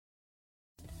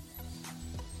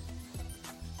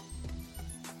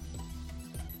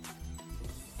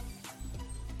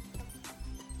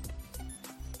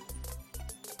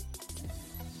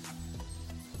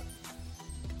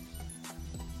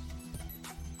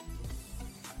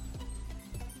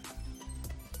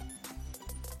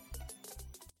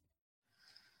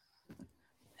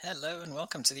Hello and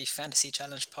welcome to the Fantasy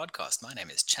Challenge podcast. My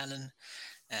name is Challen,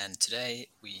 and today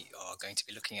we are going to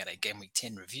be looking at a Game Week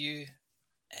 10 review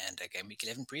and a Game Week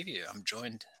 11 preview. I'm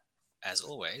joined, as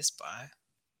always, by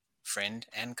friend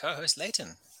and co-host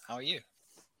Leighton. How are you?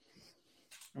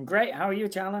 I'm great. How are you,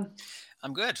 Challen?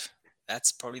 I'm good.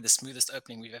 That's probably the smoothest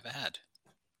opening we've ever had.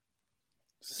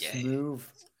 Smooth.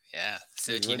 Yeah,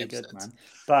 13 really episodes. Good, man.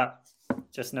 But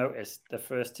just notice the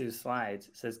first two slides.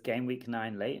 It says Game Week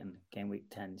 9 Leighton, Game Week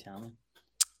 10 Challen.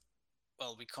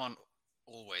 Well, we can't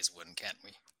always win, can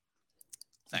we?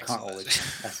 Thanks. Can't always win.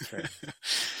 That's true.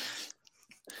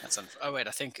 Oh, wait,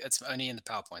 I think it's only in the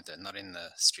PowerPoint, though, not in the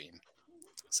stream.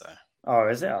 So. Oh,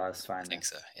 is it? Oh, that's fine. I think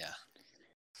so, yeah.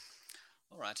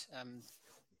 All right.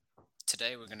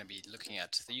 Today we're going to be looking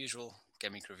at the usual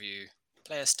Game Week review,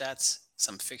 player stats,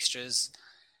 some fixtures,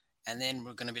 and then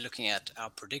we're going to be looking at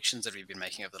our predictions that we've been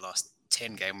making over the last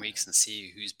 10 game weeks and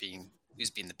see who's been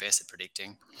the best at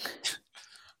predicting.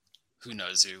 Who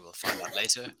knows who? We'll find out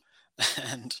later.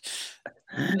 And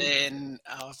then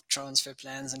our transfer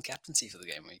plans and captaincy for the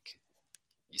game week.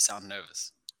 You sound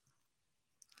nervous.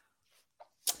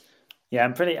 Yeah,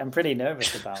 I'm pretty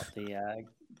nervous about the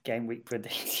game week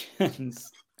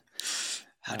predictions.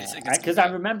 How do you think? Because I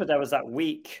remember there was that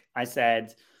week I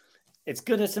said it's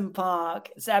Goodison Park,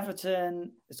 it's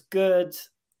Everton, it's good,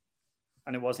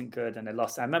 and it wasn't good, and they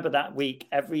lost. I remember that week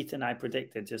everything I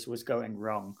predicted just was going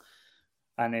wrong.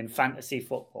 And in fantasy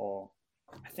football,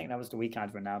 I think that was the week I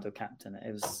had Ronaldo captain.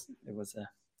 It was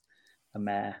a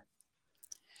mare.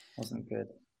 Wasn't good.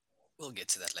 We'll get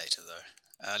to that later,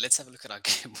 though. Let's have a look at our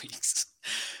game weeks.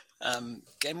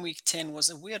 Game week 10 was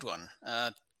a weird one.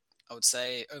 I would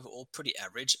say overall pretty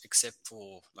average, except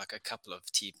for like a couple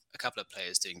of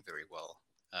players doing very well.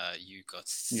 You got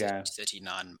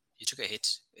 39. You took a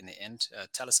hit in the end.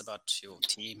 Tell us about your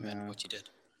team and what you did.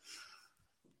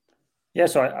 Yeah,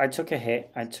 so I took a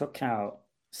hit. I took out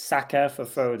Saka for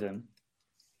Foden.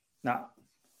 Now,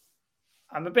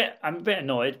 I'm a bit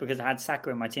annoyed because I had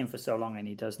Saka in my team for so long and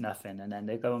he does nothing. And then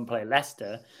they go and play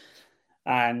Leicester,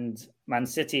 and Man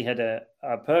City had a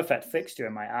perfect fixture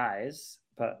in my eyes,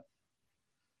 but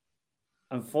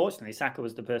unfortunately, Saka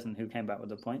was the person who came back with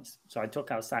the points. So I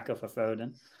took out Saka for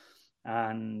Foden,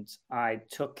 and I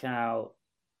took out.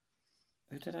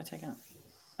 Who did I take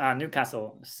out?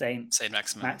 Newcastle, Saint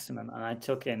Maximin, and I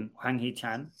took in Hwang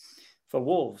Hee-chan for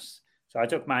Wolves. So I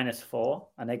took -4,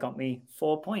 and they got me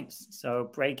 4 points.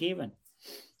 So break even.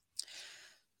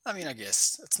 I mean, I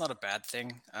guess it's not a bad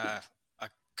thing. I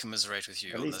commiserate with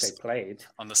you At least they played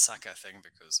on the Saka thing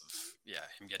because of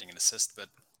him getting an assist, but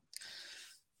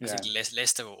I think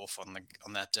Leicester were off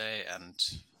on that day, and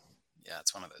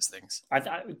it's one of those things.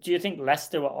 Do you think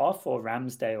Leicester were off, or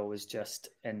Ramsdale was just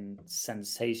in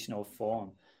sensational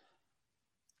form?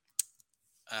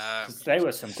 They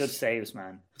were some good saves,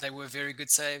 man. They were very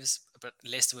good saves, but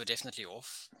Leicester were definitely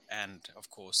off, and of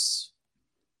course,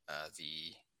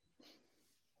 the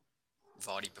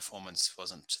Vardy performance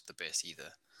wasn't the best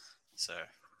either. So,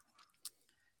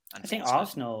 I think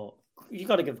Arsenal. You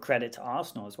got to give credit to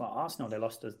Arsenal as well. Arsenal, they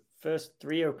lost the first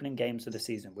 3 opening games of the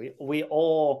season. We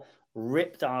all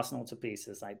ripped Arsenal to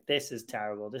pieces. Like, this is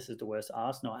terrible. This is the worst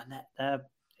Arsenal, and they're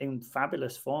in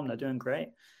fabulous form. They're doing great.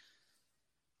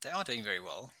 They are doing very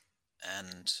well,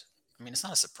 and I mean, it's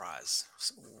not a surprise.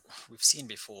 We've seen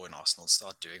before when Arsenal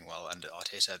start doing well under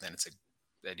Arteta, then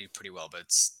they do pretty well, but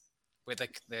it's where they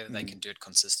can do it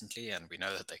consistently, and we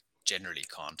know that they generally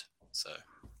can't. So,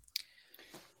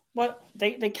 well,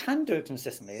 they can do it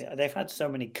consistently. They've had so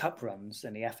many cup runs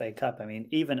in the FA Cup. I mean,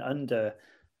 even under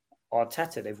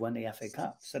Arteta, they've won the FA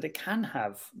Cup, so they can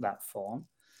have that form.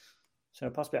 So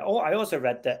possibly. Oh, I also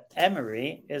read that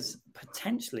Emery is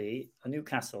potentially a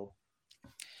Newcastle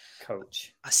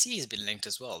coach. I see he's been linked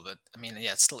as well, but I mean,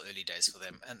 it's still early days for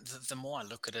them. And the more I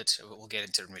look at it, we'll get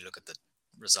into it when we look at the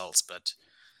results, but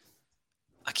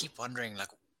I keep wondering, like,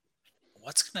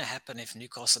 what's going to happen if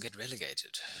Newcastle get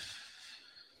relegated?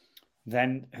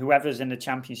 Then whoever's in the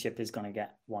Championship is going to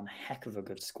get one heck of a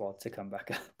good squad to come back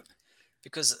up.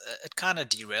 Because it kind of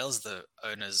derails the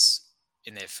owners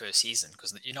in their first season,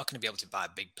 because you're not going to be able to buy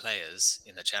big players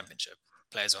in the Championship.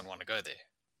 Players won't want to go there.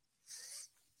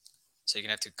 So you're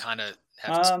going to have to kind of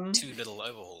have 2 little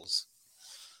overhauls.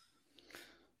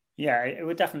 Yeah, it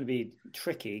would definitely be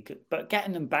tricky, but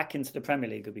getting them back into the Premier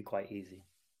League would be quite easy.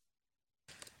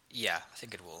 Yeah, I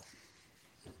think it will.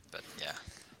 But yeah.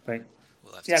 Right.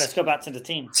 Let's go back to the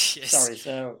team. Yes. Sorry,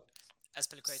 so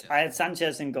I had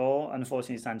Sanchez in goal.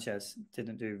 Unfortunately, Sanchez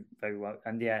didn't do very well.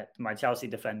 And my Chelsea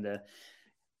defender,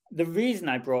 the reason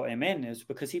I brought him in is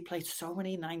because he played so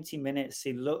many 90 minutes.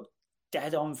 He looked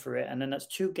dead on for it. And then that's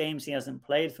 2 games he hasn't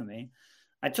played for me.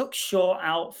 I took Shaw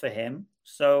out for him,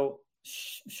 so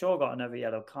Shaw got another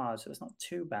yellow card, so it's not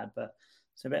too bad, but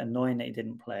it's a bit annoying that he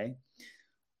didn't play.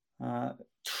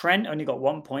 Trent only got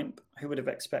 1 point. Who would have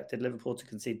expected Liverpool to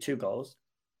concede 2 goals?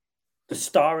 The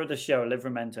star of the show,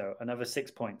 Livramento, another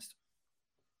 6 points.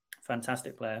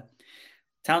 Fantastic player.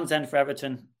 Townsend for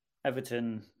Everton.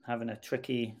 Everton having a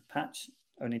tricky patch,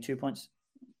 only 2 points.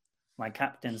 My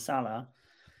captain, Salah,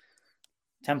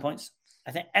 10 points.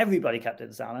 I think everybody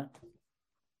captain Salah.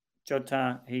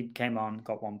 Jota, he came on,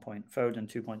 got 1 point. Foden,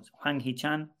 2 points. Hwang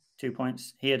Hee-chan, 2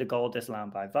 points. He had a goal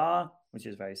disallowed by VAR, which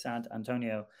is very sad.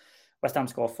 Antonio, West Ham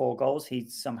scored 4 goals. He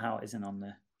somehow isn't on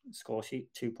the score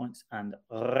sheet, 2 points. And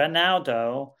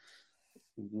Ronaldo,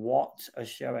 what a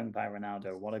showing by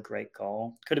Ronaldo. What a great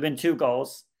goal. Could have been 2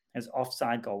 goals. His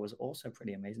offside goal was also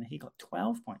pretty amazing. He got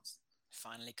 12 points.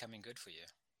 Finally coming good for you.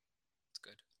 It's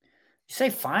good. You say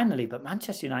finally, but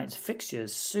Manchester United's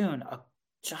fixtures soon are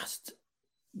just...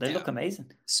 They look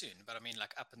amazing. Soon, but I mean,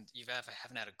 like, you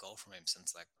haven't had a goal from him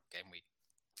since like game week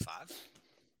 5,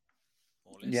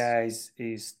 more or less. Yeah,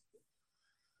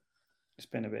 it's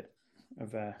been a bit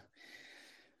of a.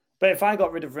 But if I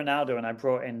got rid of Ronaldo and I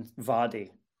brought in Vardy,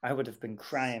 I would have been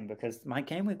crying because my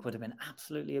game week would have been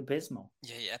absolutely abysmal.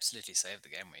 Yeah, he absolutely saved the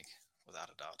game week, without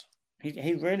a doubt.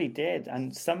 He really did,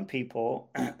 and some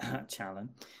people, Challen,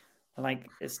 like,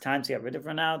 it's time to get rid of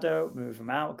Ronaldo, move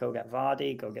him out, go get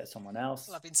Vardy, go get someone else.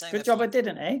 Well, I've been saying good job I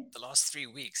didn't, eh? The last 3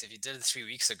 weeks. If you did it 3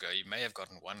 weeks ago, you may have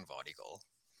gotten 1 Vardy goal.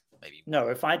 Maybe. No,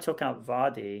 if I took out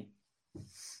Vardy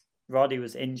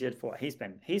was injured for he's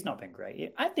not been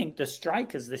great. I think the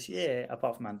strikers this year,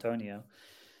 apart from Antonio,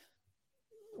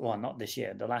 well, not this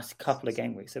year, the last couple of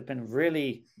game weeks have been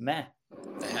really meh.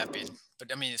 They have been.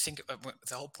 But I mean, I think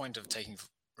the whole point of taking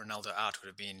Ronaldo out would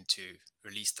have been to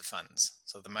release the funds.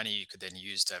 So the money you could then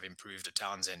use to have improved a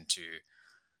Townsend to,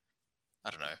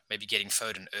 I don't know, maybe getting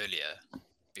Foden earlier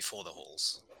before the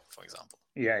hauls, for example.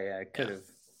 Yeah, it could have.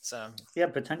 So yeah,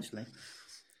 potentially.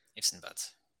 Ifs and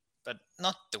buts. But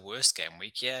not the worst game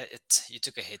week. Yeah, you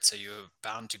took a hit, so you were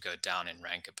bound to go down in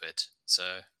rank a bit.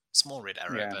 So small red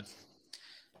arrow, but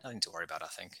nothing to worry about, I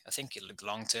think. I think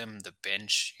long term, the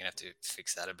bench, you're going to have to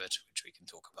fix that a bit, which we can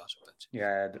talk about. But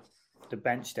yeah, the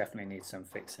bench definitely needs some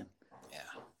fixing.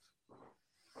 Yeah.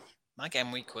 My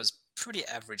game week was pretty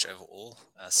average overall.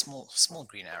 A small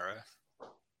green arrow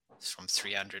from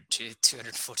 300 to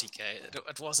 240k.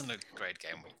 It wasn't a great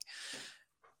game week.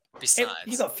 Besides,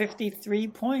 you got 53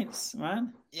 points,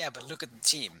 man. Yeah, but look at the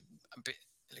team.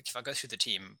 Like, if I go through the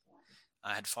team,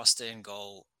 I had Foster in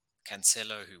goal,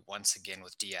 Cancelo, who once again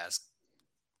with Diaz,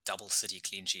 double City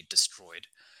clean sheet destroyed.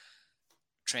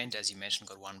 Trent, as you mentioned,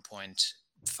 got 1 point.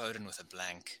 Foden with a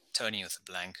blank. Tony with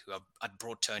a blank. Who I'd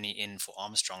brought Tony in for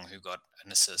Armstrong, who got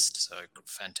an assist, so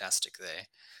fantastic there.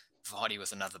 Vardy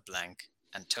with another blank.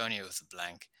 Antonio with a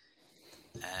blank.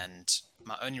 And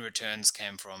my only returns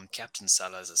came from Captain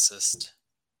Salah's assist.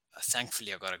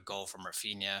 Thankfully, I got a goal from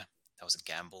Rafinha. That was a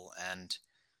gamble. And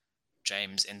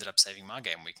James ended up saving my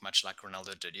game week, much like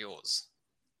Ronaldo did yours.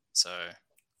 So,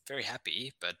 very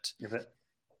happy, but look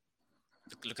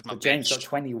at my bench. James got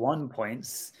 21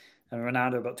 points and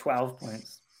Ronaldo got 12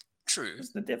 points. True.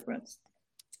 What's the difference?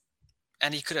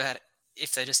 And he could have had,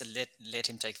 if they just let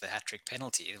him take the hat-trick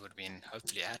penalty, it would have been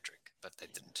hopefully a hat-trick, but they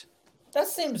didn't. That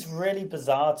seems really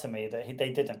bizarre to me that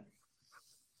they didn't.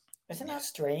 Isn't that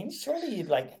strange? Surely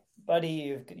you'd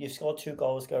buddy, you've scored 2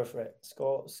 goals, go for it.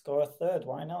 Score a third.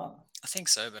 Why not? I think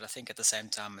so, but I think at the same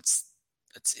time it's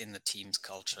in the team's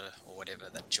culture or whatever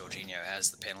that Jorginho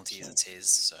has the penalties. It's his,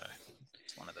 so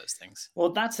it's one of those things.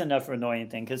 Well, that's another annoying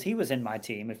thing because he was in my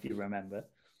team, if you remember.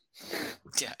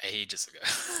 Yeah, ages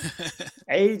ago.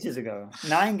 Ages ago,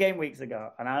 9 game weeks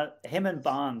ago, and him and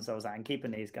Barnes, I was like, I'm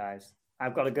keeping these guys.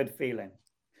 I've got a good feeling.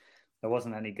 There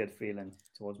wasn't any good feeling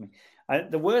towards me.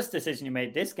 The worst decision you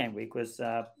made this game week was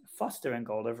Foster in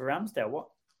goal over Ramsdale. What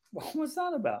was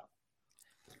that about?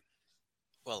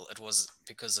 Well, it was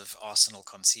because of Arsenal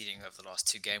conceding over the last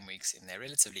 2 game weeks in their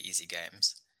relatively easy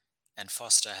games, and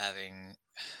Foster having,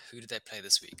 who did they play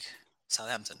this week?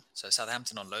 Southampton. So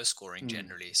Southampton on low scoring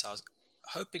generally. So I was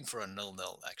hoping for a 0-0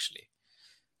 actually.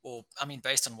 Or, I mean,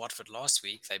 based on Watford last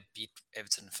week, they beat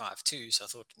Everton 5-2. So I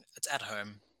thought it's at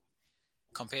home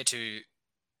compared to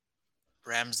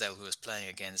Ramsdale, who was playing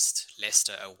against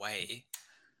Leicester away.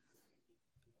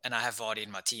 And I have Vardy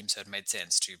in my team, so it made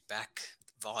sense to back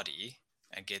Vardy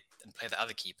and play the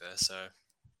other keeper. So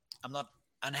I'm not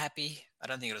unhappy. I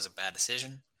don't think it was a bad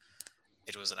decision.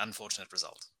 It was an unfortunate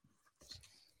result.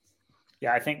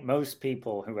 Yeah, I think most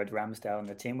people who had Ramsdale in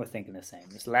the team were thinking the same.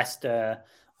 It's Leicester,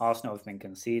 Arsenal have been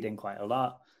conceding quite a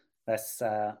lot. Let's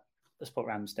let's put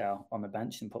Ramsdale on the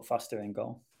bench and put Foster in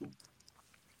goal.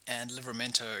 And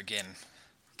Livramento again,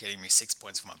 getting me 6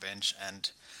 points for my bench.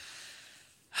 And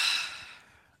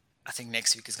I think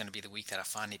next week is going to be the week that I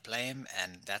finally play him,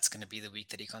 and that's going to be the week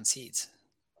that he concedes.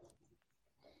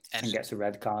 And gets a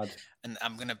red card. And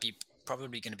I'm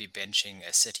probably going to be benching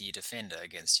a City defender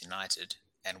against United,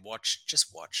 and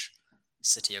just watch.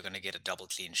 City are going to get a double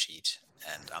clean sheet,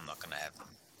 and I'm not going to have them.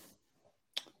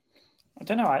 I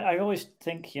don't know. I always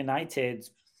think United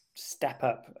step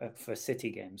up for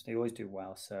City games. They always do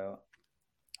well. So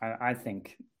I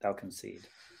think they'll concede.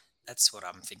 That's what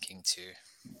I'm thinking too,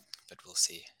 but we'll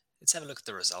see. Let's have a look at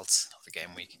the results of the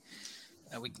game week.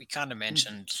 We kind of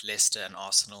mentioned Leicester and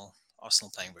Arsenal.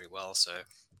 Arsenal playing very well, so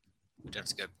we don't have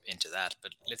to go into that.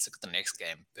 But let's look at the next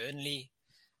game. Burnley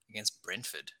against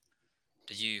Brentford.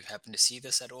 Did you happen to see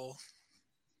this at all?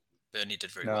 Burnley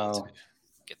did very well to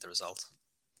get the result.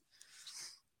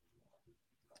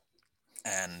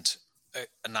 And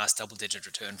a nice double-digit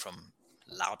return from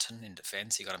Loughton in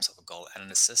defence. He got himself a goal and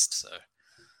an assist, so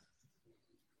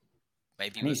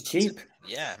maybe he's cheap.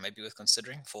 Yeah, maybe worth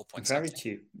considering. 4 points. Very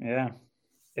cheap, yeah.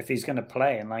 If he's going to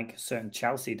play in like a certain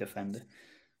Chelsea defender.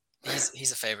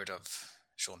 He's a favourite of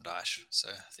Sean Dyche, so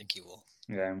I think he will.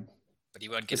 Yeah. But he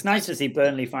won't get. It's nice to see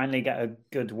Burnley finally get a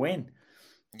good win.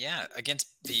 Yeah, against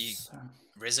the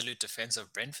resolute defence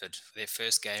of Brentford for their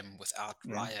first game without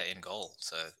Raya in goal.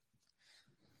 So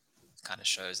it kind of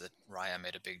shows that Raya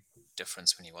made a big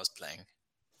difference when he was playing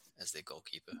as their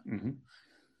goalkeeper. Mm-hmm.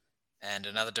 And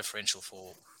another differential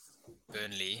for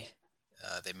Burnley,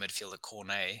 their midfielder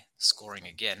Cornet scoring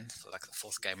again for like the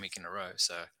fourth game week in a row.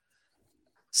 So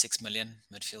 6 million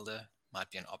midfielder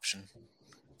might be an option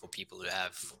for people who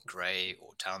have Gray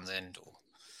or Townsend or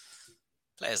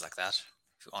players like that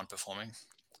who aren't performing.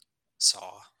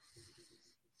 Saar,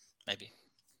 maybe.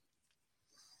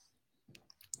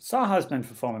 Saar has been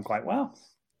performing quite well.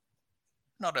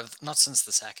 Not since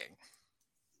the sacking,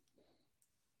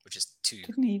 which is two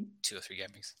or three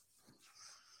game weeks.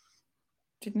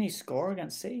 Didn't he score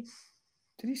against City?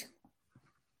 Did he?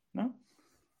 No?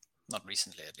 Not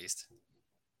recently, at least.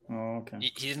 Oh, okay.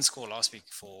 He didn't score last week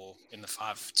in the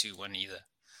 5-2 win either.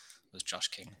 It was Josh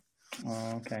King.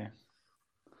 Oh, okay.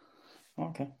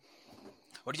 Okay.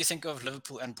 What do you think of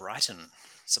Liverpool and Brighton?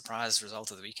 Surprise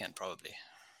result of the weekend, probably.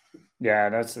 Yeah,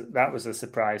 that was a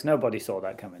surprise. Nobody saw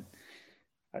that coming.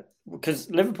 Because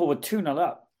Liverpool were 2-0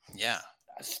 up. Yeah.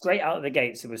 Straight out of the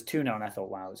gates, it was 2-0, and I thought,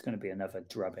 wow, it's going to be another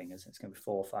drubbing. It's going to be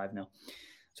 4 or 5-0.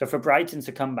 So for Brighton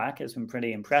to come back, it's been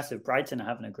pretty impressive. Brighton are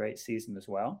having a great season as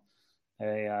well.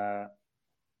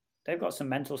 They've got some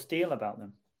mental steel about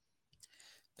them.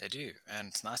 They do, and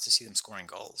it's nice to see them scoring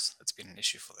goals. That's been an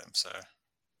issue for them, so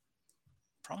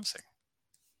promising.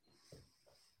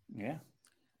 Yeah.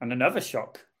 And another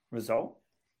shock result,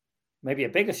 maybe a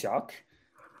bigger shock.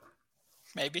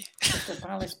 Maybe. Crystal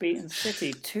Palace beating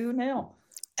City 2-0.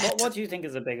 What do you think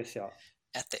is a bigger shock?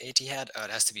 At the Etihad? Oh,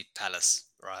 it has to be Palace,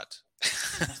 right?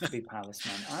 It has to be Palace,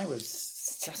 man. I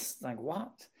was just like,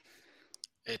 what?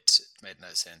 It made no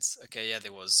sense. Okay, yeah,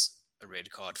 there was a red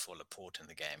card for Laporte in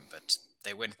the game, but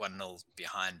they went 1-0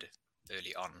 behind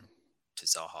early on to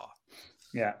Zaha.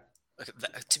 Yeah. Okay,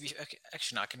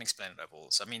 actually, no, I can explain it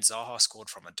overall. So, I mean, Zaha scored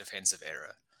from a defensive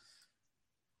error.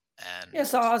 And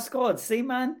yes, Zaha scored. See,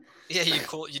 man? Yeah,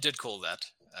 you did call that.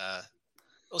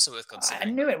 Also worth considering.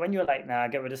 I knew it when you were like, nah,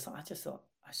 get rid of Zaha. I just thought,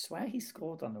 I swear he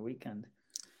scored on the weekend.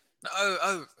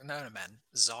 No, man.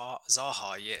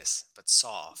 Zaha, yes, but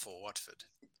Saar for Watford.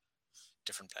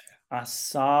 Different player.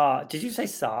 Saar. Did you say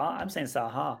Saar? I'm saying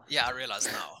Zaha. Yeah, I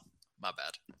realise now. My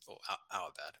bad. Or our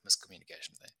bad.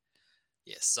 Miscommunication there.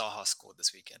 Yes, Zaha scored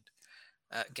this weekend.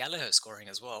 Gallagher scoring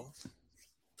as well.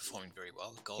 Performing very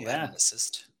well. Goal and an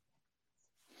assist.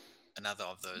 Another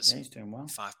of those he's doing well.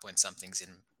 5-point-somethings in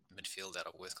midfield that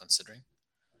are worth considering.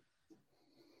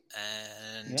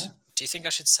 And do you think I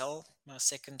should sell my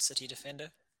second City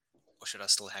defender? Or should I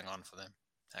still hang on to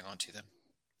them?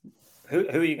 Who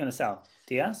are you going to sell?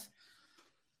 Diaz?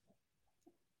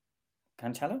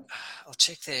 Cancelo? I'll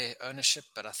check their ownership,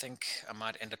 but I think I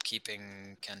might end up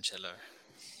keeping Cancelo.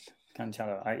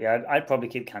 I'd probably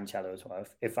keep Cancelo as well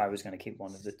if I was going to keep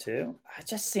one of the two. It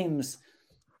just seems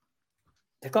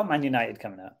they've got Man United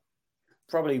coming up.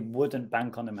 Probably wouldn't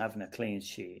bank on them having a clean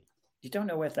sheet. You don't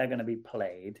know if they're going to be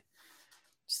played.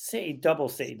 Double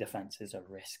City defense is a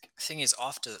risk. The thing is,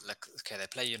 they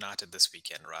play United this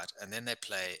weekend, right? And then they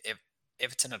play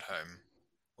Everton at home,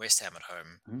 West Ham at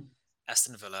home,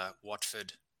 Aston Villa,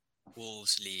 Watford,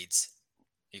 Wolves, Leeds,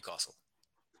 Newcastle.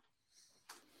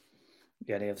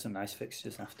 Yeah, they have some nice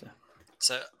fixtures after.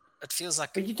 So it feels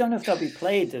like... But you don't know if they'll be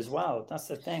played as well. That's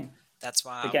the thing. That's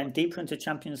why They're getting deeper into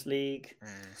Champions League.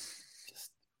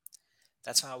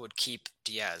 That's why I would keep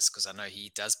Diaz, because I know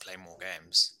he does play more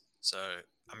games. So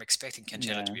I'm expecting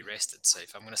Cancelo to be rested. So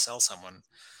if I'm going to sell someone,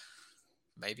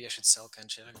 maybe I should sell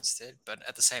Cancelo instead. But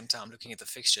at the same time, looking at the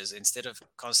fixtures, instead of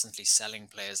constantly selling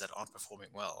players that aren't performing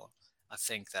well, I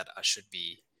think that I should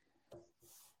be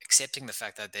accepting the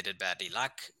fact that they did badly.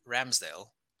 Like Ramsdale,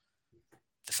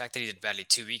 the fact that he did badly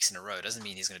 2 weeks in a row doesn't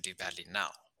mean he's going to do badly now.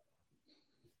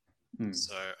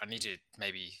 So I need to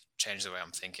maybe change the way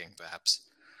I'm thinking, perhaps,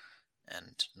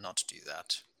 and not do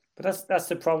that. But that's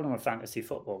the problem with fantasy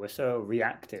football. We're so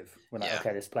reactive. We're like,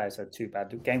 okay, this player's had 2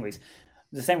 bad game weeks.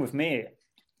 The same with me.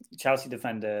 Chelsea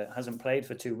defender hasn't played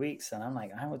for 2 weeks, and I'm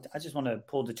like, I just want to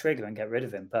pull the trigger and get rid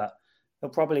of him. But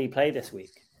he'll probably play this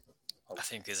week. I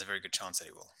think there's a very good chance that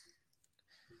he will.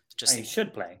 He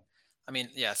should play. I mean,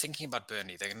 thinking about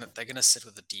Burnley, they're gonna sit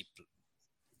with a deep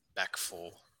back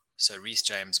four. So Reece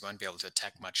James won't be able to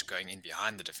attack much going in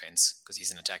behind the defense because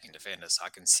he's an attacking defender. So I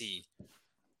can see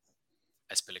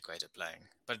Azpilicueta playing.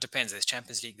 But it depends. There's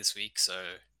Champions League this week, so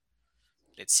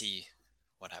let's see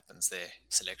what happens there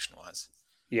selection-wise.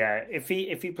 Yeah, if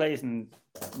he plays in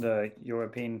the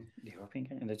European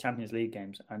in the Champions League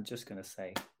games, I'm just going to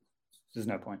say there's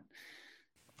no point.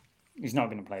 He's not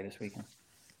going to play this weekend.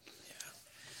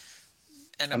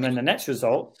 Yeah. And then the next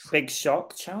result, big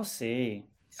shock, Chelsea.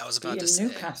 I was about to say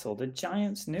Newcastle, the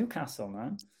Giants, Newcastle,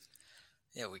 man.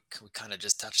 Yeah, we kind of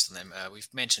just touched on them. We've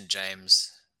mentioned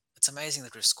James. It's amazing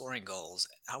that we're scoring goals.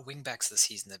 Our wing-backs this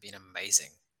season have been amazing.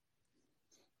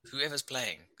 Whoever's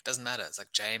playing, it doesn't matter. It's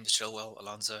like James, Chilwell,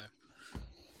 Alonso.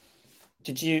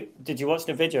 Did you watch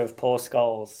the video of Paul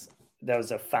Scholes? There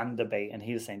was a fan debate, and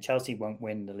he was saying Chelsea won't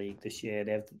win the league this year.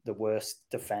 They have the worst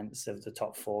defense of the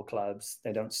top 4 clubs.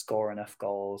 They don't score enough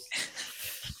goals.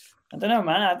 I don't know,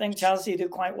 man. I think Chelsea do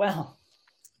quite well.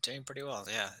 Doing pretty well,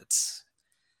 yeah. It's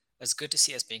good to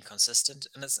see us being consistent,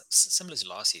 and it's similar to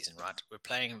last season, right? We're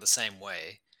playing the same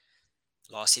way.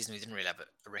 Last season, we didn't really have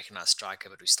a recognized striker,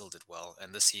 but we still did well.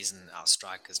 And this season, our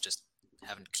strikers just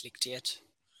haven't clicked yet.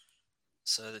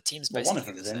 So the team's basically one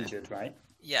of them is injured, right?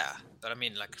 Yeah, but I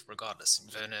mean, like, regardless,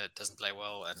 Werner doesn't play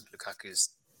well, and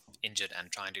Lukaku's injured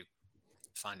and trying to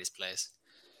find his place.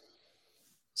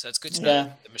 So it's good to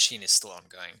know the machine is still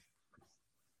ongoing.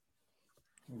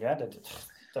 Yeah,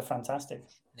 they're fantastic.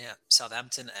 Yeah,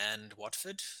 Southampton and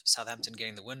Watford. Southampton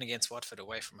getting the win against Watford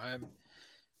away from home.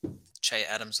 Che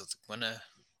Adams with the winner.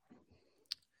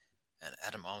 And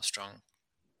Adam Armstrong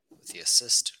with the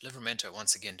assist. Livramento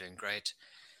once again doing great.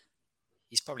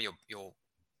 He's probably your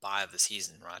buy of the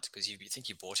season, right? Because you think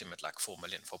you bought him at like 4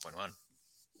 million, 4.1.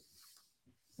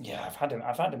 Yeah, I've had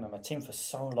him in my team for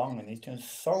so long, and he's doing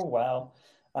so well.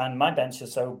 And my bench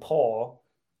is so poor,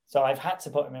 so I've had to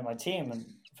put him in my team, and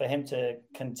for him to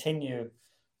continue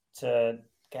to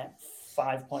get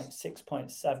 5 points, 6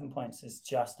 points, 7 points is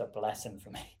just a blessing for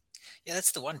me. Yeah,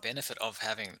 that's the one benefit of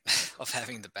having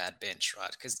the bad bench,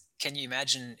 right? Because can you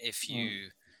imagine if you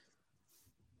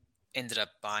ended up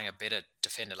buying a better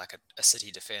defender, like a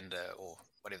City defender or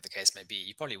whatever the case may be?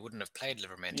 You probably wouldn't have played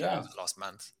Livramento over the last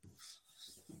month.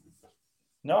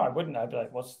 No, I wouldn't. I'd be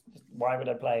like, why would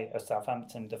I play a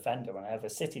Southampton defender when I have a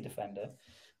City defender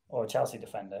or a Chelsea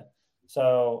defender?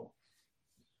 So,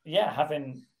 yeah,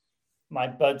 having my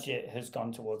budget has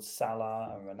gone towards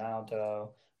Salah and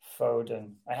Ronaldo,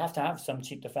 Foden. I have to have some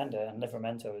cheap defender, and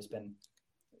Livramento has been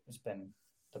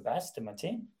the best in my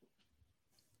team.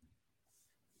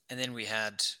 And then we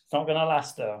had... It's not going to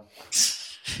last, though.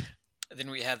 And then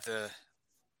we had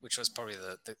which was probably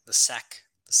the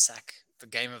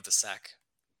game of the sack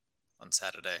on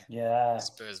Saturday. Yeah.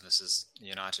 Spurs versus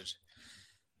United.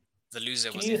 The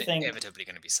loser was inevitably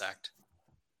going to be sacked.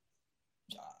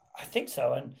 I think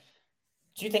so. And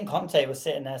do you think Conte was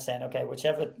sitting there saying, okay,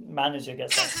 whichever manager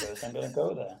gets sacked first, I'm going to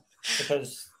go there?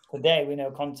 Because today we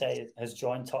know Conte has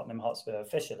joined Tottenham Hotspur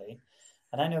officially.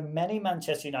 And I know many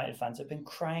Manchester United fans have been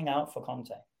crying out for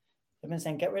Conte. They've been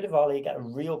saying, get rid of Ole, get a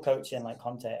real coach in like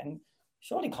Conte. And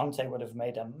surely Conte would have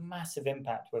made a massive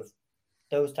impact with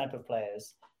those type of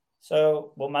players.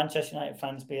 So will Manchester United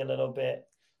fans be a little bit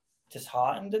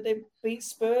disheartened that they beat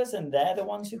Spurs and they're the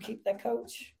ones who keep their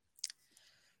coach?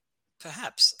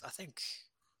 Perhaps. I think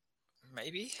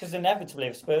maybe. Because inevitably,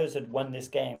 if Spurs had won this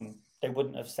game, they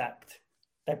wouldn't have sacked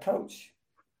their coach.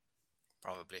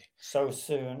 Probably. So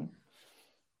soon.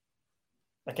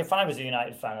 Like if I was a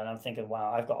United fan and I'm thinking,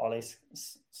 wow, I've got Ole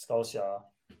Solskjaer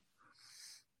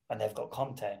and they've got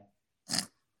Conte.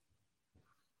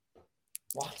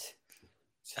 What?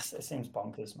 It seems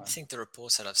bonkers, man. I think the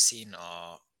reports that I've seen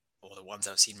or the ones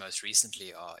that I've seen most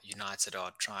recently are United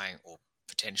are trying or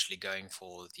potentially going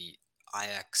for the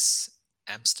Ajax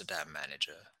Amsterdam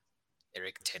manager,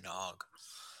 Erik ten Hag,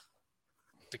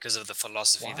 because of the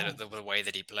philosophy, the way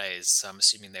that he plays. So I'm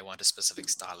assuming they want a specific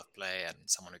style of play and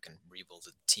someone who can rebuild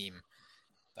the team.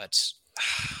 But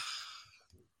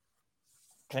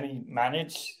can he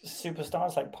manage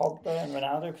superstars like Pogba and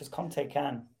Ronaldo? Because Conte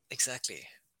can. Exactly.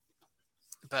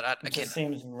 But it just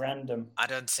seems random. I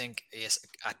don't think. Yes,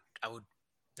 I would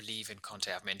believe in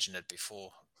Conte. I've mentioned it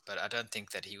before, but I don't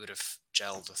think that he would have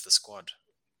gelled with the squad.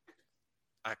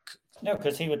 No,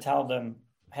 because he would tell them,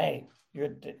 "Hey, you're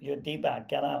a D-bag,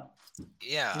 get out.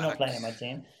 Yeah, you're not playing in my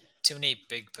team." Too many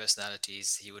big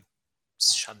personalities. He would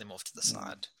shut them off to the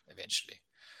side eventually.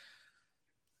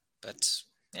 But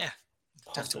yeah,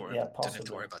 don't have to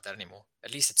worry about that anymore.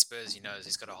 At least at Spurs, he knows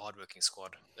he's got a hard-working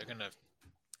squad. They're going to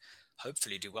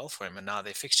hopefully do well for him. And now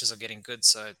their fixtures are getting good,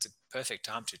 so it's a perfect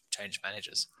time to change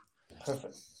managers.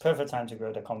 Perfect time to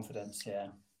grow their confidence, yeah.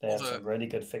 They have some really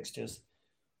good fixtures.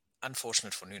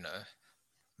 Unfortunate for Nuno.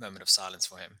 Moment of silence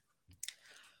for him.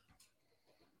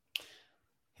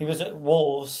 He was at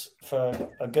Wolves for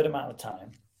a good amount of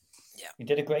time. Yeah. He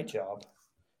did a great job.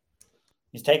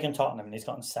 He's taken Tottenham and he's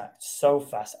gotten sacked so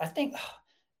fast. I think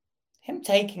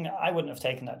I wouldn't have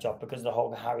taken that job because of the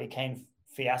whole Harry Kane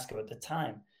fiasco at the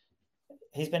time.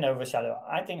 He's been overshadowed.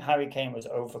 I think Harry Kane was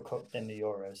overcooked in the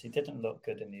Euros. He didn't look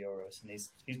good in the Euros, and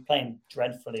he's playing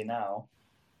dreadfully now.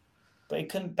 But he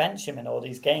couldn't bench him in all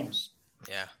these games.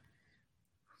 Yeah.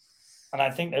 And I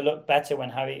think they looked better when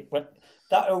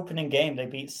that opening game they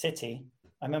beat City.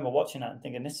 I remember watching that and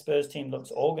thinking, this Spurs team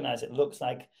looks organised. It looks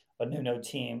like a Nuno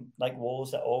team, like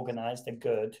Wolves, that organised, they're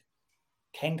good.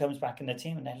 Kane comes back in the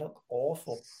team and they look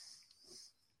awful.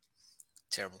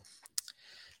 Terrible.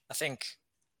 I think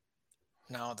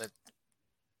now that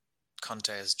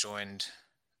Conte has joined,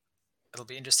 it'll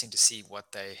be interesting to see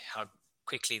how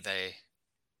quickly they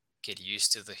get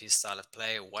used to his style of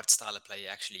play, or what style of play he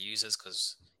actually uses,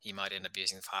 because he might end up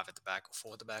using 5 at the back or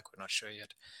 4 at the back. We're not sure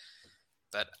yet.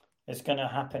 But it's going to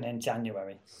happen in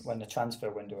January when the transfer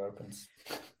window opens.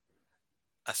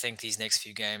 I think these next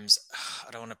few games,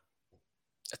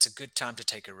 it's a good time to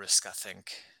take a risk, I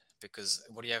think, because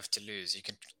what do you have to lose? You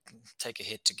can take a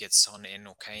hit to get Son in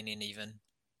or Kane in even.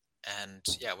 And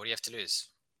yeah, what do you have to lose?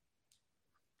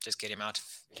 Just get him out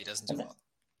if he doesn't do well.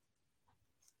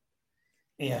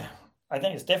 Yeah, I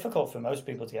think it's difficult for most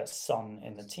people to get Son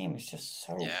in the team. It's just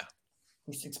so... Yeah.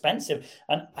 He's expensive.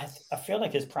 And I feel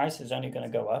like his price is only going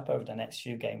to go up over the next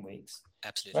few game weeks.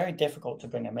 Absolutely. Very difficult to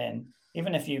bring him in.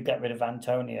 Even if you get rid of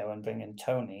Antonio and bring in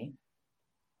Tony,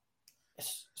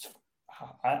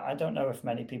 I don't know if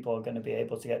many people are going to be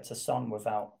able to get to Son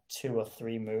without 2 or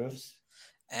 3 moves.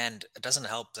 And it doesn't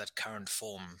help that current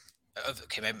form.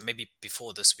 Okay, maybe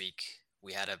before this week,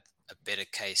 we had a better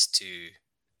case to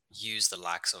use the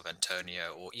likes of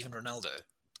Antonio or even Ronaldo,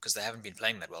 because they haven't been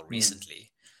playing that well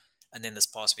recently. And then this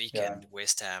past weekend,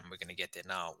 West Ham, we're going to get there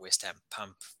now, West Ham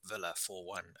pump Villa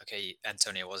 4-1. Okay,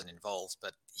 Antonio wasn't involved,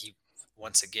 but he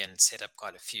once again set up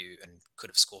quite a few and could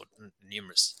have scored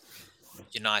numerous.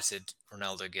 United,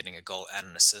 Ronaldo getting a goal and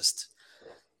an assist.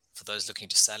 For those looking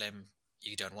to sell him,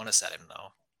 you don't want to sell him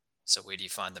now. So where do you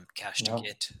find the cash to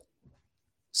get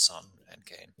Son and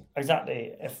Kane?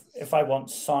 Exactly. If I want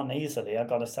Son easily, I've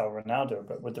got to sell Ronaldo.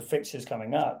 But with the fixtures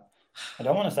coming up, I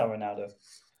don't want to sell Ronaldo.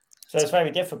 So it's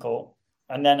very difficult.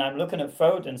 And then I'm looking at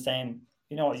Foden saying,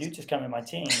 you know what, you just come in my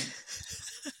team.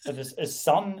 But is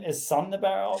Son the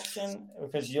better option?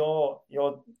 Because you're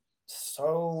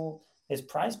so... His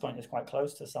price point is quite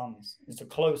close to Son's. It's the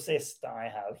closest that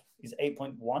I have. He's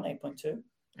 8.1, 8.2.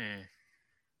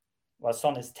 Well,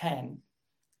 Son is 10.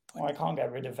 Well, I can't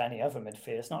get rid of any other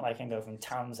midfield. It's not like I can go from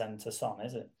Townsend to Son,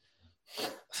 is it?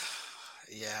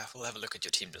 Yeah, we'll have a look at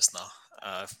your team just now.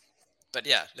 But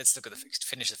yeah, let's look at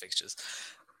finish the fixtures.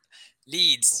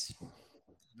 Leeds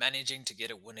managing to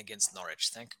get a win against Norwich.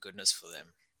 Thank goodness for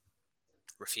them.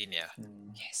 Rafinha.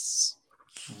 Yes.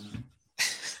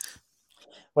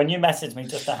 When you messaged me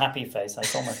just a happy face, I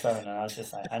saw my phone and I was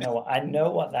just like, I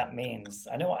know what that means.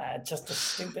 I know what just a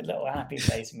stupid little happy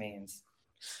face means.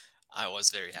 I was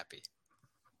very happy.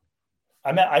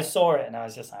 I saw it and I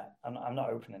was just like, I'm not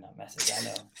opening that message. I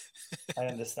know.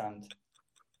 I understand.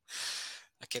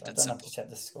 I kept it simple. I don't simple. have to check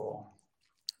the score.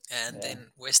 And then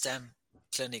West Ham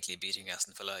clinically beating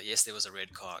Aston Villa. Yes, there was a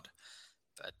red card,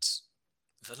 but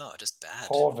Villa are just bad.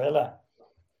 Poor Villa.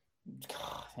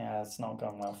 Yeah, it's not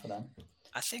going well for them.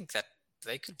 I think that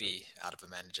they could be out of a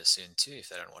manager soon too if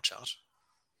they don't watch out.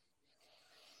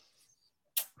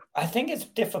 I think it's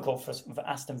difficult for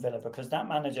Aston Villa because that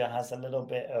manager has a little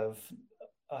bit of...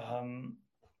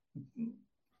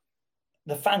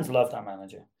 the fans love that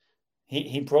manager.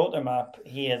 he brought them up.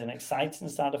 He had an exciting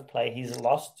start of play. He's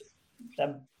lost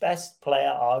the best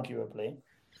player, arguably,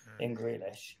 in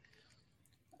Grealish.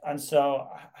 And so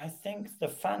I think the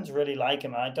fans really like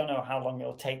him. I don't know how long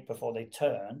it'll take before they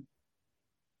turn,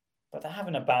 but they're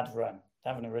having a bad run.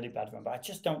 They're having a really bad run. But I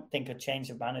just don't think a change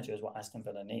of manager is what Aston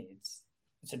Villa needs.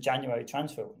 It's a January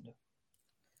transfer window.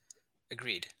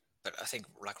 Agreed. But I think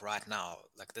like right now,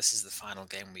 like this is the final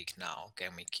game week now,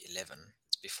 game week 11.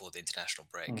 It's before the international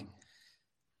break.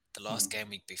 The last game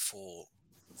week before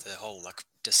the whole like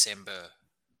December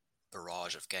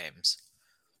barrage of games.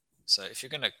 So if you're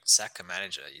going to sack a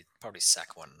manager, you'd probably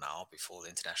sack one now before the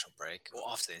international break or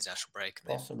after the international break.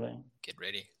 And Possibly. Get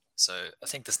ready. So I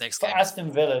think this next For game...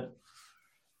 Aston Villa,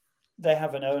 they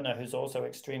have an owner who's also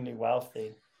extremely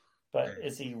wealthy. But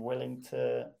is he willing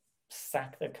to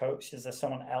sack the coach? Is there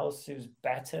someone else who's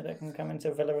better that can come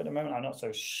into Villa at the moment? I'm not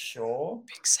so sure.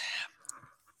 Big Sam.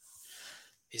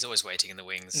 He's always waiting in the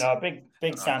wings. No,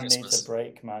 Big Sam needs a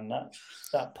break, man.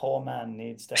 That poor man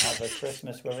needs to have a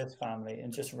Christmas with his family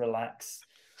and just relax.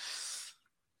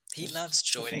 He loves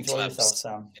joining clubs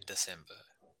in December.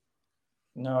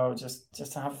 No, just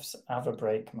have a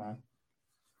break, man.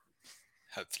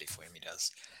 Hopefully for him he does.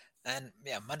 And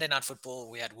yeah, Monday Night Football,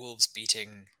 we had Wolves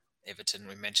beating Everton.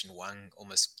 We mentioned Wang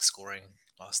almost scoring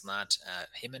last night.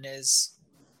 Jimenez.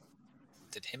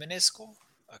 Did Jimenez score?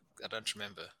 I don't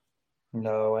remember.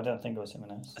 No, I don't think it was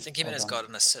Jimenez. I think Jimenez got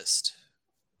an assist.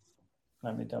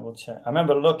 Let me double check. I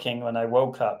remember looking when I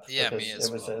woke up. Yeah, me as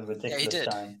it was a ridiculous he did.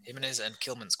 time. Jimenez and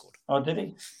Kilman scored. Oh, did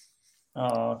he?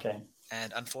 Oh, okay.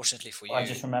 And unfortunately for you... I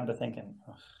just remember thinking...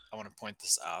 I want to point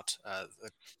this out.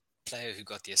 The player who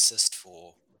got the assist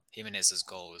for Jimenez's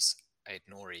goal was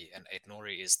Aït-Nouri, and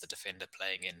Aït-Nouri is the defender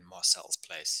playing in Marcel's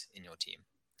place in your team.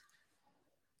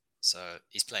 So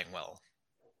he's playing well.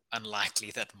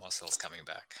 Unlikely that Marcel's coming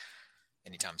back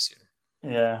anytime soon.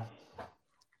 Yeah.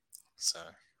 So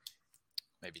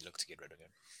maybe look to get rid of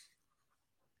him.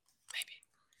 Maybe.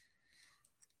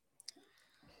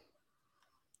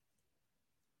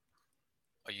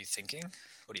 Are you thinking?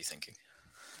 What are you thinking?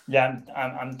 Yeah,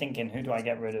 I'm thinking, who do I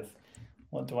get rid of?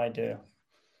 What do I do?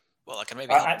 Well, I can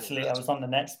maybe... Actually, I was on the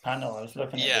next panel. I was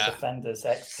looking at the Defenders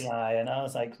XGI, and I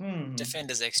was like,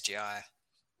 Defenders XGI.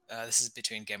 This is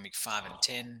between game week 5 and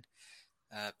 10.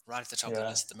 Right at the top of the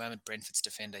list at the moment, Brentford's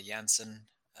defender Janssen.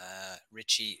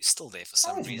 Richie is still there for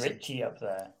some reason. How is Richie up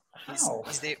there? How?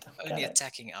 He's their only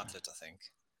attacking outlet, I think.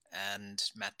 And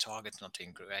Matt Targett's not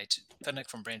doing great. Pinnock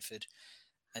from Brentford.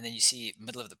 And then you see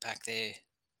middle of the pack there,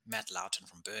 Matt Loughton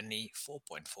from Burnley,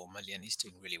 4.4 million. He's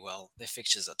doing really well. Their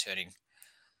fixtures are turning.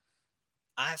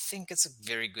 I think it's a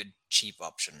very good, cheap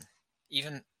option.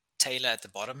 Even Taylor at the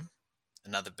bottom,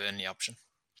 another Burnley option.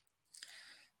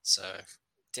 So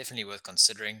definitely worth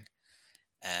considering.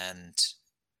 And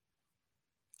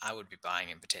I would be buying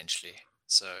him potentially.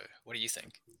 So what do you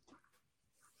think?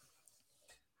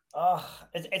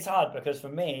 It's hard because for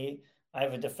me, I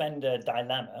have a defender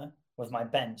dilemma with my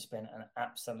bench being an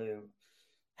absolute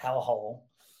hellhole,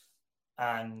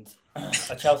 and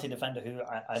a Chelsea defender who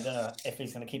I don't know if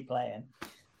he's going to keep playing.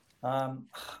 I'm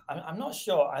not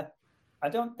sure. I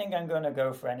don't think I'm going to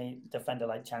go for any defender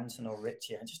like Janssen or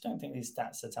Richie. I just don't think these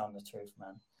stats are telling the truth,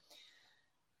 man.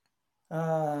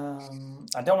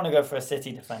 I don't want to go for a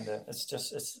City defender.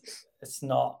 It's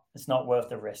not worth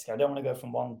the risk. I don't want to go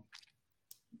from one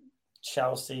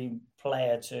Chelsea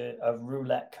player to a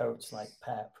roulette coach like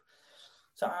Pep.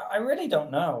 So I really don't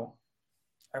know.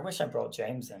 I wish I brought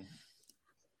James in.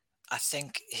 I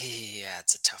think,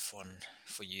 it's a tough one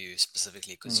for you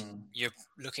specifically because you're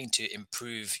looking to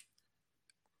improve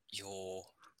your...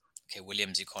 Okay,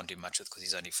 Williams you can't do much with because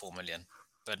he's only 4 million.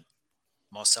 But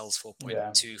Marcel's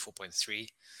 4.2, 4.3.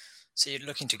 So you're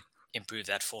looking to improve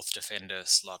that fourth defender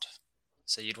slot.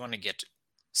 So you'd want to get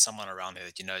someone around there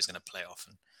that you know is going to play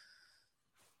often.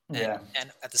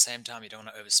 And at the same time, you don't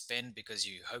want to overspend because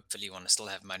you hopefully want to still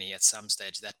have money at some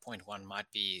stage. That 0.1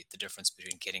 might be the difference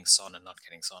between getting Son and not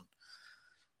getting Son.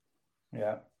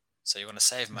 Yeah. So you want to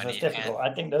save money. It's difficult.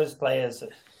 I think those players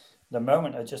at the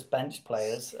moment are just bench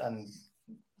players, and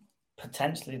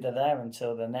potentially they're there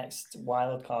until the next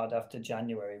wild card after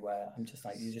January, where I'm just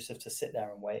like, you just have to sit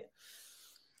there and wait.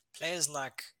 Players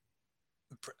like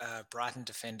Brighton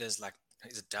defenders, like,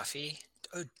 is it Duffy?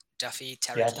 Oh, Duffy,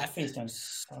 Tarek. Yeah, Duffy's done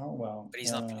so well. But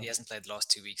he's not. He hasn't played the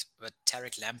last 2 weeks. But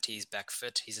Tarek Lamptey is back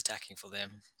fit. He's attacking for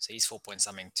them. So he's 4 point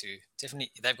something too.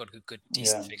 Definitely, they've got good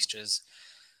decent fixtures.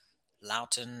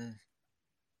 Loughton,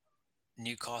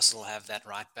 Newcastle have that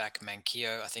right back,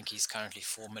 Manquillo. I think he's currently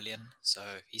 4 million. So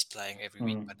he's playing every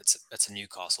week, but it's a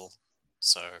Newcastle.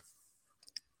 So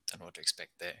don't know what to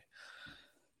expect there.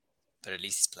 But at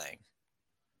least he's playing.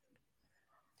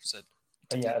 So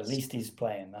but yeah, at least he's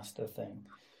playing. That's the thing.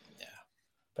 Yeah.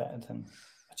 Better than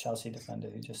a Chelsea defender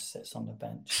who just sits on the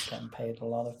bench getting paid a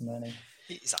lot of money.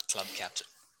 He's our club captain.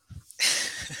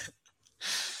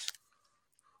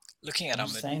 Looking at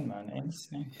insane, man.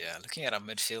 Insane. Yeah, looking at our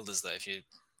midfielders, though, if you're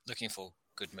looking for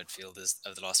good midfielders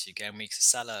over the last few game weeks,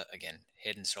 Salah, again,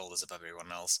 head and shoulders above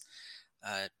everyone else.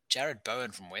 Jared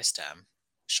Bowen from West Ham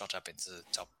shot up into the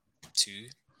top 2,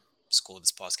 scored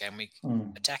this past game week,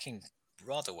 attacking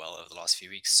rather well over the last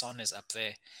few weeks. Son is up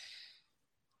there.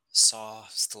 Sarr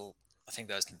still, I think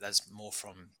that's more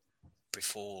from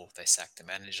before they sacked the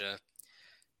manager.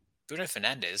 Bruno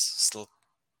Fernandes still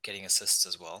getting assists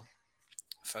as well.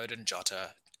 Foden,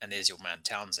 Jota, and there's your man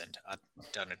Townsend. I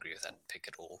don't agree with that pick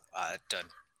at all. I don't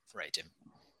rate him.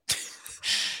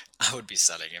 I would be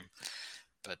selling him,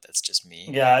 but that's just me.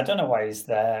 Yeah, I don't know why he's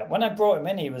there. When I brought him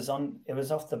in, it was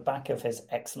off the back of his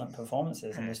excellent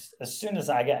performances. And as soon as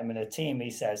I get him in a team, he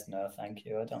says, "No, thank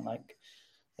you. I don't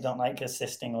like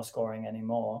assisting or scoring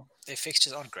anymore." Their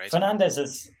fixtures aren't great.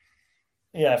 Fernandez's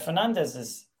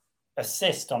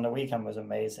assist on the weekend was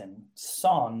amazing.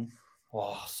 Son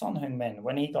Heung-min,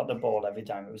 when he got the ball every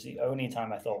time, it was the only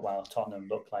time I thought, wow, Tottenham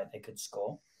looked like they could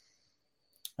score.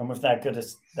 And with their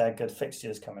good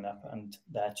fixtures coming up and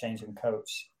their changing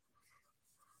coach,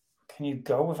 can you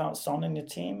go without Son in your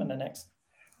team in the next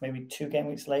maybe 2 game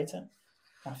weeks later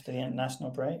after the international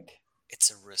break? It's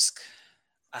a risk.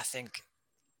 I think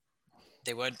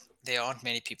there aren't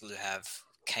many people who have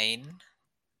Kane,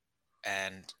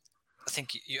 and I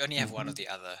think you only have one or the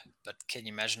other. But can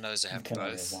you imagine those who have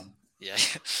both? Yeah.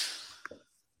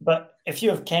 But if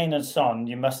you have Kane and Son,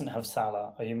 you mustn't have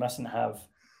Salah, or you mustn't have.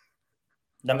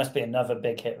 There must be another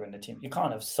big hitter in the team. You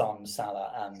can't have Son,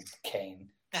 Salah, and Kane.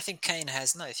 I think Kane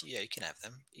has you can have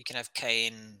them. You can have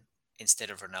Kane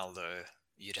instead of Ronaldo.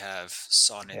 You'd have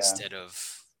Son instead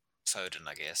of Foden,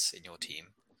 I guess, in your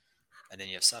team, and then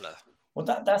you have Salah. Well,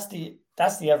 that's the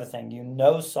other thing.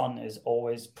 Son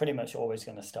is pretty much always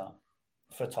going to start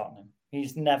for Tottenham.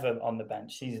 He's never on the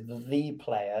bench. He's the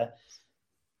player.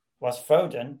 Whilst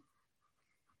Foden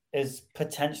is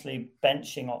potentially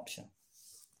benching option.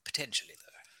 Potentially,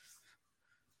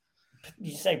 though.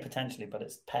 You say potentially, but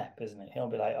it's Pep, isn't it? He'll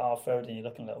be like, "Oh, Foden, you're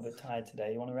looking a little bit tired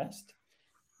today. You want to rest?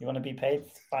 You want to be paid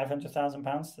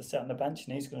 £500,000 to sit on the bench?"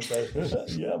 And he's going to go,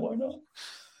 "Yeah, why not?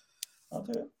 I'll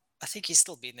do it." I think he's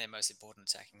still been their most important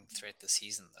attacking threat this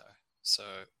season, though. So,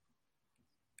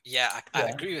 I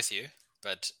agree with you,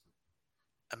 but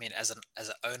I mean, as an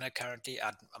owner currently,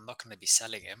 I'm not going to be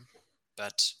selling him.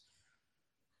 But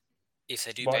if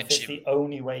they do bench him, the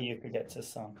only way you could get to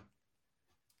Son.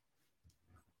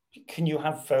 Can you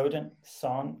have Foden,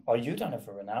 Son, or you don't have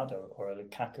a Ronaldo or a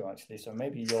Lukaku actually? So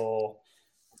maybe you're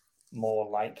more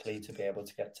likely to be able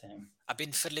to get to him. I've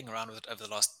been fiddling around with it over the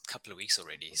last couple of weeks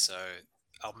already, so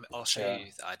I'll show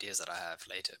you the ideas that I have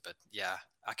later. But yeah,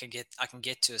 I can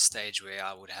get to a stage where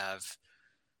I would have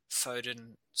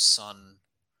Foden, Son,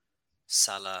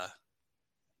 Salah,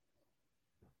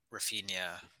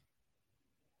 Rafinha,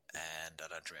 and I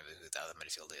don't remember who the other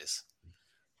midfielder is.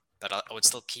 But I would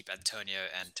still keep Antonio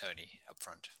and Tony up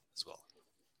front as well.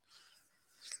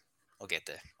 I'll get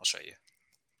there. I'll show you.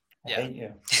 I hate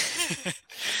you.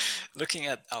 Looking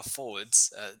at our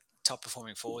forwards, top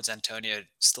performing forwards, Antonio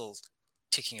still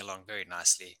ticking along very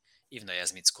nicely, even though he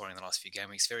hasn't been scoring the last few game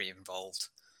weeks. Very involved,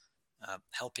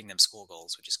 helping them score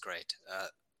goals, which is great.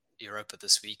 Europa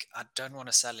this week. I don't want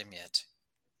to sell him yet.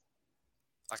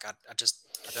 I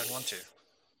don't want to.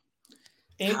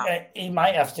 He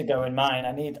might have to go in mine.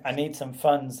 I need some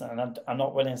funds, and I'm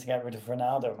not willing to get rid of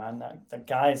Ronaldo, man. The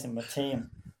guy's in my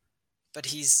team. But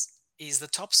he's the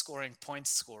top scoring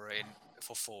points scorer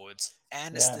for forwards,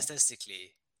 and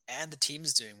statistically, and the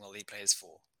team's doing well he plays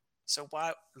for. So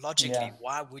why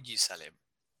would you sell him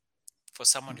for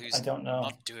someone who's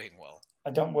not doing well? I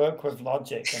don't work with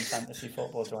logic in fantasy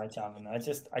football, Dwight Allen.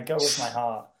 I go with my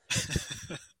heart,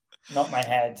 not my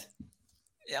head.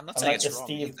 Yeah, I'm not saying it's wrong.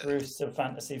 Steve Bruce of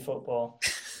fantasy football.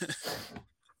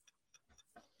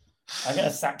 I'm going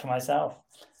to sack myself.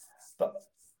 But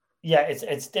yeah,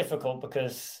 it's difficult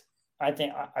because I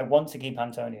think I want to keep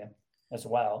Antonio as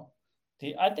well.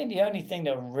 I think the only thing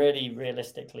that really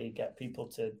realistically get people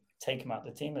to take him out of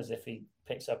the team is if he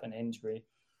picks up an injury.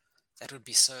 That would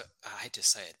be so, I hate to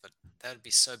say it, but that would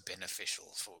be so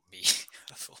beneficial for me.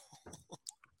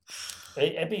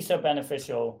 It'd be so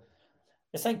beneficial.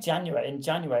 It's like January. In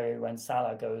January, when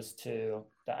Salah goes to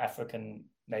the African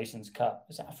Nations Cup.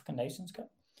 Is it African Nations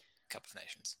Cup? Cup of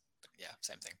Nations. Yeah,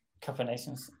 same thing. Cup of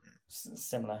Nations.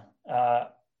 Similar.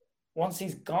 Once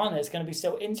he's gone, it's going to be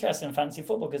so interesting in fantasy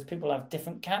football because people have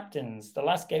different captains. The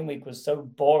last game week was so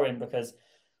boring because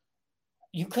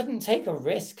you couldn't take a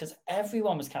risk because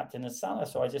everyone was captain as Salah.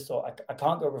 So I just thought, I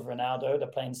can't go with Ronaldo. They're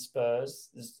playing Spurs.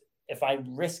 If I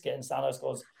risk it and Salah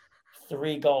scores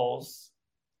 3 goals,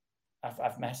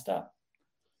 I've messed up.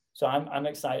 So I'm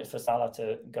excited for Salah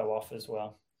to go off as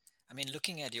well. I mean,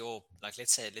 looking at your, like,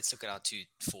 let's look at our 2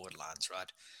 forward lines, right?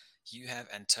 You have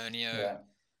Antonio,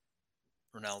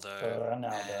 Ronaldo,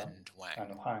 and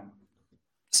Wang.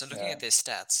 So looking at their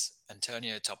stats,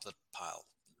 Antonio top of the pile,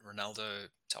 Ronaldo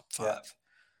top 5.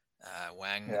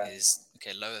 Wang is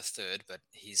lower third, but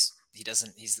he's the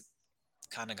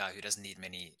kind of guy who doesn't need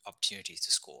many opportunities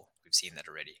to score. We've seen that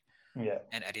already. Yeah.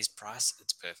 And at his price,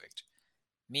 it's perfect.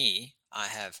 Me, I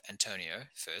have Antonio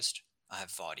first, I have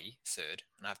Vardy third,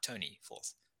 and I have Tony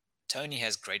fourth. Tony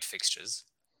has great fixtures.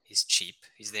 He's cheap.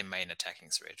 He's their main attacking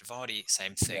threat. Vardy,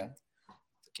 same thing. Yeah.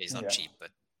 Okay, he's not cheap,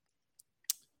 but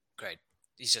great.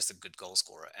 He's just a good goal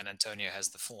scorer, and Antonio has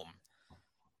the form.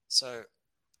 So,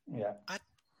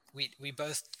 we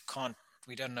both can't.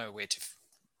 We don't know where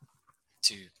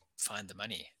to find the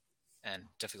money, and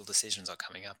difficult decisions are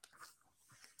coming up.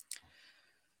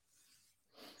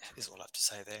 Is all I have to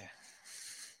say there.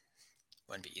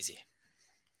 Won't be easy.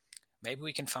 Maybe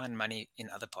we can find money in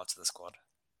other parts of the squad.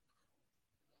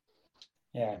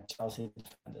 Yeah, Chelsea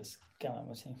defenders. Come on,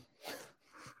 was he?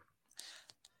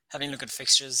 Having a look at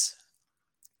fixtures,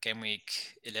 game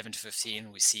week 11 to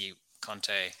 15, we see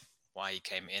Conte, why he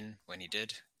came in when he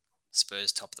did.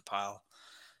 Spurs top of the pile.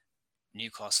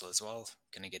 Newcastle as well,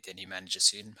 going to get their new manager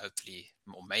soon, hopefully,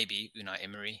 or maybe Unai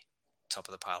Emery, top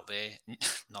of the pile there.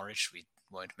 Norwich, we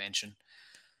won't mention.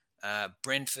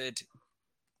 Brentford,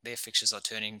 their fixtures are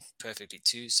turning perfectly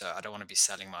too, so I don't want to be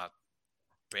selling my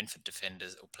Brentford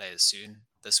defenders or players soon,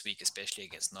 this week especially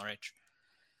against Norwich.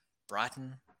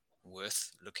 Brighton,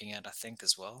 worth looking at, I think,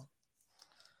 as well.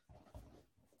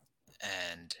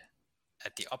 And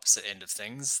at the opposite end of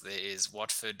things, there is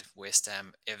Watford, West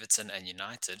Ham, Everton, and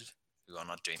United, who are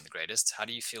not doing the greatest. How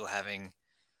do you feel having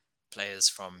players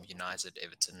from United,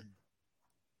 Everton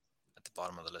at the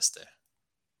bottom of the list there?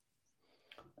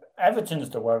 Everton's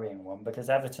the worrying one because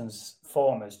Everton's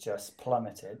form has just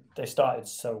plummeted. They started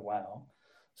so well.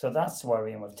 So that's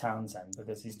worrying with Townsend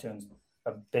because he's doing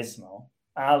abysmal.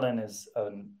 Allen is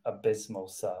an abysmal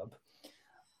sub.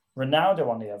 Ronaldo,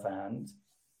 on the other hand,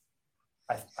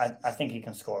 I think he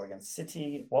can score against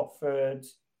City, Watford.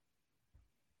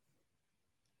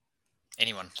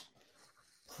 Anyone.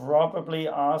 Probably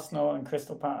Arsenal and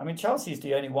Crystal Palace. I mean, Chelsea's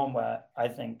the only one where I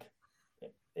think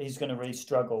he's going to really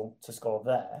struggle to score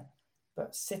there.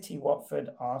 But City, Watford,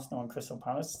 Arsenal, and Crystal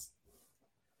Palace,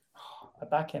 I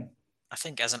back him. I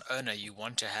think as an owner, you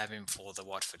want to have him for the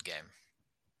Watford game.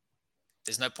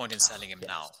 There's no point in selling him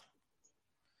now.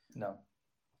 No,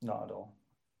 not at all.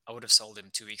 I would have sold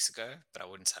him 2 weeks ago, but I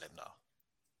wouldn't sell him now.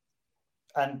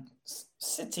 And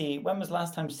City, when was the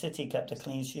last time City kept a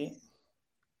clean sheet?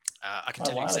 I can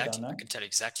tell you exactly. I can tell you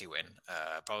exactly when.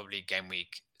 Probably game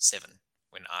week 7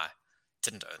 when I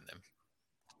didn't own them.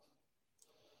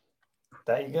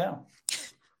 There you go.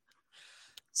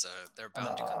 So they're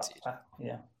bound to concede.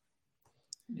 Yeah,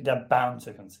 they're bound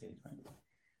to concede. Right?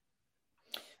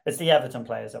 It's the Everton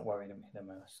players that worry me the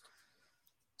most.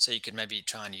 So you could maybe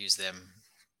try and use them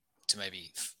to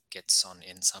maybe get Son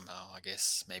in somehow. I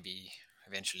guess maybe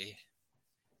eventually,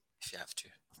 if you have to.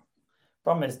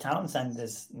 Problem is Townsend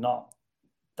is not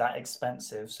that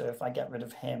expensive, so if I get rid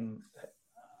of him,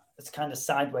 it's kind of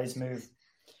sideways move.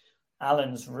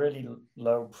 Allen's really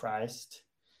low priced.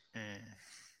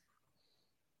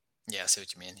 Yeah, I see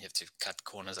what you mean. You have to cut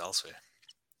corners elsewhere.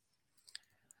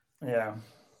 Yeah.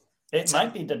 It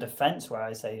might be the defense where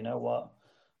I say, you know what,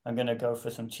 I'm going to go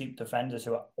for some cheap defenders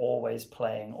who are always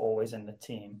playing, always in the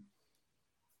team.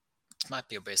 It might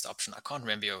be your best option. I can't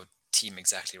remember your team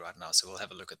exactly right now, so we'll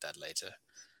have a look at that later.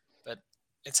 But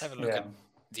let's have a look at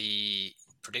the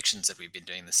predictions that we've been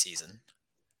doing this season.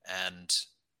 And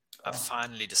I've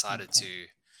finally decided to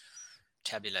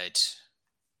tabulate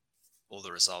all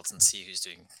the results and see who's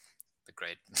doing the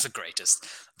greatest,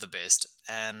 the best.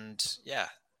 And yeah,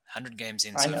 100 games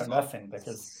in so far. I know nothing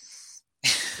because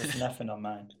there's nothing on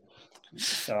mine.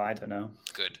 So I don't know.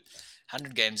 Good.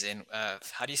 100 games in.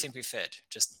 How do you think we fared?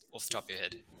 Just off the top of your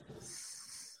head.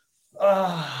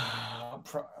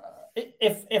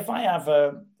 If I have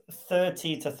a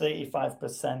 30 to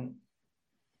 35%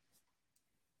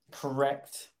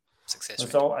 correct success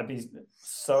result, I'd be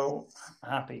so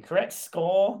happy. Correct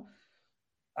score,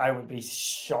 I would be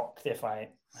shocked if I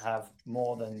have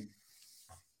more than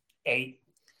 8.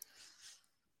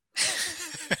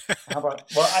 How about?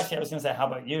 Well, actually, I was going to say, how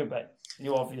about you? But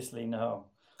you obviously know.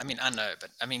 I mean, I know, but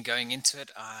I mean, going into it,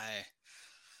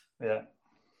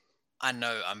 I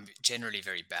know I'm generally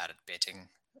very bad at betting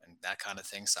and that kind of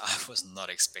thing, so I was not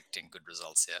expecting good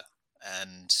results here.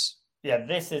 And Yeah,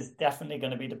 this is definitely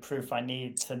going to be the proof I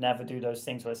need to never do those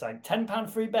things where it's like £10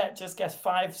 free bet, just guess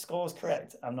 5 scores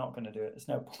correct. I'm not going to do it. There's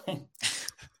no point.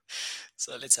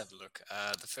 so let's have a look.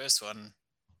 The first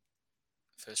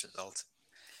result,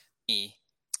 me,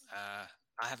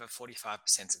 I have a 45%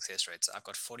 success rate, so I've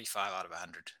got 45 out of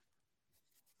 100.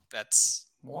 That's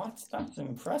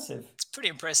impressive. It's pretty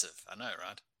impressive. I know,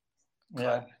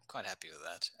 right? Quite happy with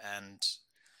that.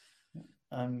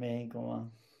 And me, go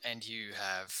on. And you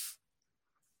have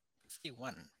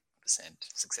 51%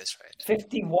 success rate.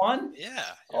 51? Yeah.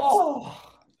 Oh,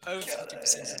 over 50%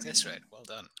 success rate. Well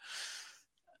done.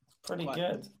 Pretty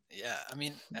good. Yeah, I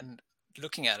mean, and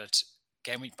looking at it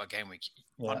game week by game week,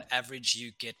 on average,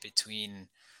 you get between,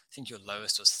 I think your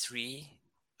lowest was 3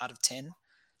 out of 10.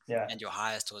 Yeah. And your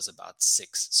highest was about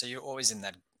 6. So you're always in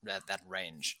that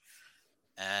range.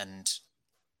 And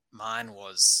my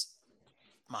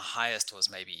highest was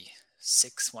maybe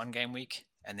 6 one game week.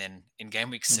 And then in game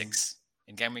week 6,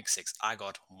 I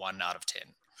got 1 out of 10.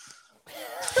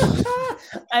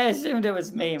 I assumed it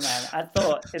was me, man. I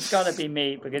thought it's got to be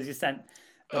me because you sent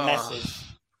the message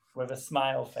with a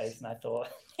smile face. And I thought,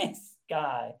 this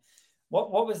guy.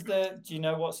 What was do you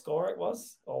know what score it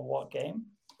was or what game?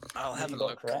 I'll have a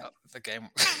look at the game.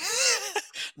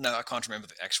 No, I can't remember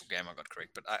the actual game I got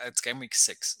correct, but it's game week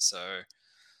 6. So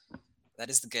that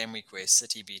is the game week where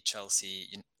City beat Chelsea,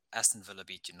 Aston Villa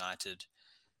beat United,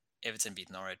 Everton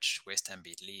beat Norwich, West Ham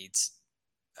beat Leeds,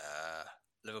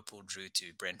 Liverpool drew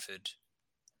to Brentford,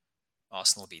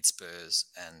 Arsenal beat Spurs,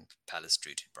 and Palace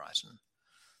drew to Brighton.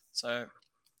 So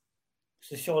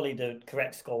surely the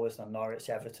correct score was the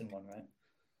Norwich-Everton one, right?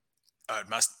 Oh, it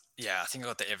must. Yeah, I think I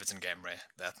got the Everton game right.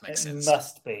 That makes sense. It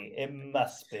must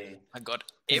be. I got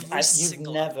every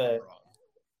single one wrong.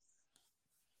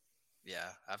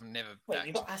 Yeah, I've never. Wait,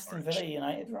 you got Aston Villa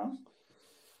United wrong?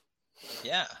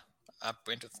 Yeah, I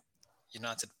went with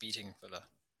United beating Villa.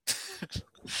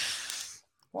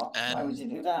 What? Why would you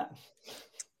do that?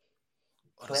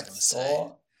 What was I going to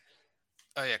say?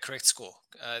 Oh yeah, correct score.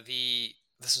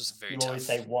 This was very tough. You always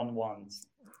say 1-1s.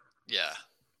 Yeah,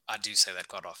 I do say that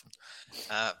quite often.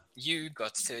 You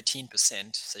got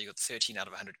 13%, so you got 13 out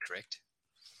of 100 correct,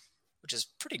 which is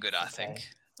pretty good, I think.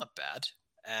 Not bad.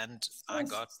 And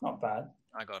it's not bad.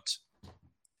 I got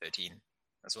 13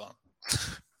 as well.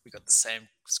 We got the same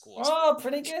scores. Oh,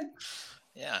 pretty good.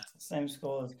 Yeah. Same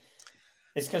scores.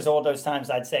 It's because all those times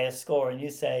I'd say a score and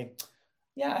you say,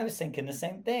 yeah, I was thinking the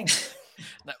same thing.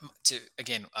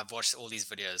 Again, I've watched all these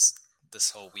videos this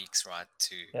whole week's, right,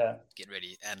 to get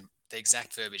ready. And the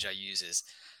exact verbiage I use is,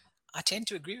 I tend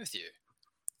to agree with you.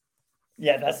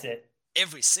 Yeah, that's it.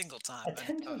 Every single time. I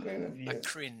tend to agree with you. I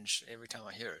cringe every time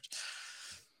I hear it.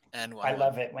 And I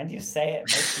love it. When you say it,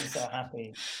 it makes me so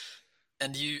happy.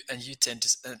 And you tend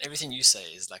to, and everything you say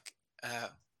is like,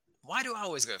 why do I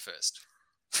always go first?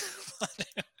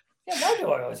 Yeah, why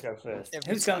do I always go first?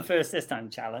 Who's going first this time,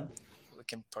 Challen? It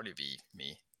can probably be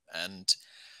me. And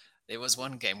there was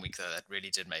one game week, though, that really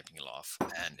did make me laugh.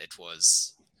 And it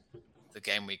was the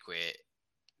game week where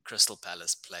Crystal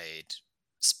Palace played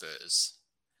Spurs.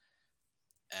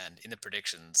 And in the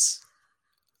predictions,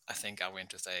 I think I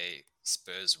went with a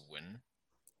Spurs win.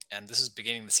 And this is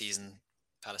beginning of the season.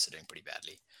 Palace are doing pretty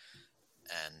badly.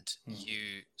 And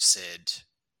you said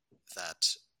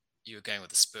that you were going with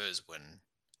the Spurs win.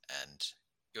 And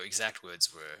your exact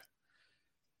words were,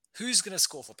 who's going to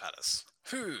score for Palace?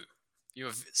 Who? You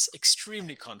were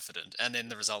extremely confident. And then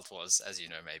the result was, as you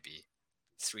know, maybe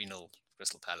 3-0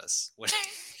 Crystal Palace winning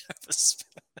over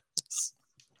Spurs.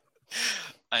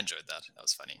 I enjoyed that. That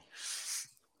was funny.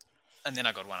 And then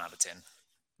I got 1 out of 10.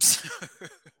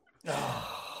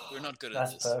 We're not good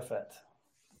at this. That's perfect.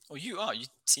 Oh, you are. You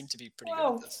seem to be pretty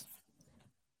good at this.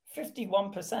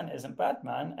 51% isn't bad,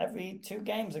 man. Every 2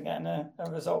 games are getting a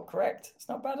result correct. It's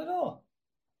not bad at all.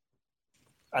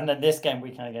 And then this game,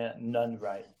 we can get none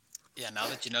right. Yeah, now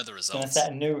that you know the results.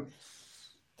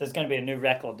 There's going to be a new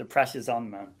record. The pressure's on,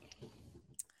 man.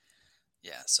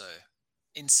 Yeah, so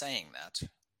in saying that,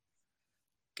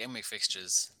 game week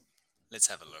fixtures, let's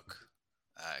have a look.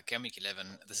 Game week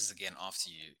 11, this is again after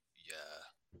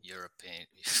European,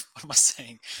 what am I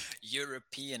saying?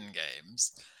 European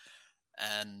games.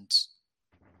 And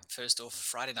first off,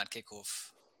 Friday night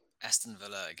kickoff, Aston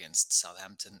Villa against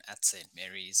Southampton at St.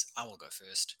 Mary's. I will go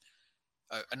first.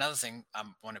 Oh, another thing I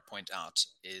want to point out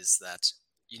is that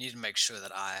you need to make sure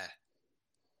that I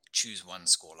choose one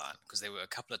scoreline, because there were a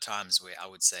couple of times where I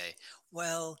would say,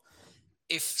 well,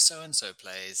 if so-and-so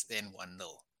plays, then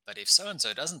 1-0. But if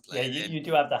so-and-so doesn't play... Yeah, you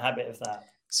do have the habit of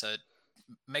that. So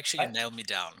make sure you nail me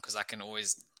down because I can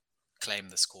always claim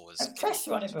the scores. I've pressed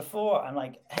you on it before. I'm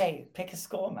like, hey, pick a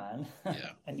score, man.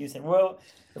 Yeah. And you say, well,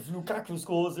 if Lukaku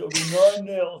scores, it'll be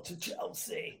 9-0 to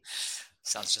Chelsea.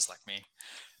 Sounds just like me.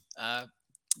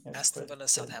 Aston Villa,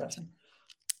 Southampton.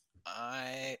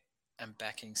 I am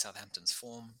backing Southampton's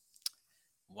form.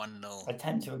 1-0. I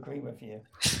tend to agree with you.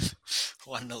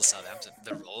 1-0 Southampton.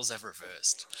 The roles have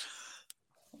reversed.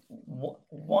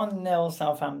 1-0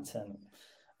 Southampton.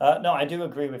 No, I do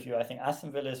agree with you. I think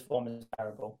Aston Villa's form is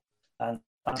terrible. And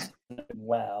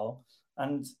well.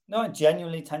 And no, I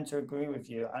genuinely tend to agree with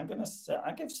you. I'm going to say,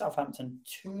 I give Southampton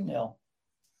 2-0.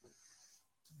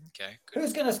 Okay. Good.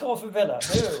 Who's going to score for Villa?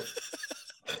 Who?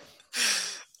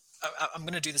 I'm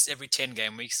going to do this every 10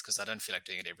 game weeks because I don't feel like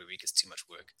doing it every week. It's too much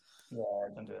work. Yeah,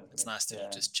 don't do it. It's nice to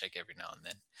just check every now and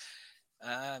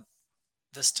then.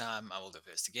 This time I will go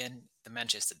first again. The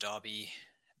Manchester Derby,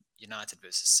 United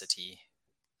versus City,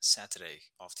 Saturday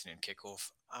afternoon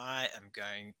kickoff. I am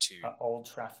going to at Old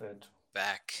Trafford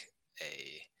back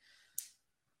a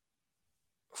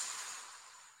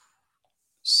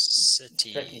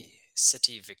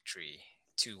City victory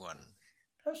 2-1.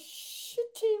 A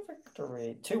City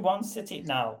victory 2-1 City.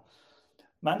 Now,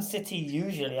 Man City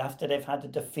usually after they've had a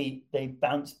defeat, they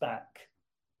bounce back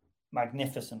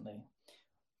magnificently.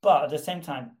 But at the same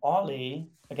time, Ole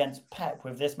against Pep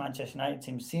with this Manchester United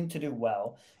team seem to do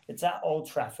well. It's at Old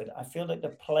Trafford. I feel like the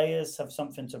players have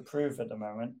something to prove at the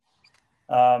moment.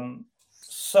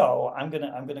 So I'm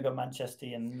gonna go Manchester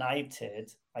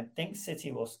United. I think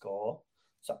City will score.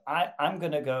 So I'm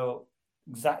gonna go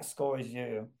exact score as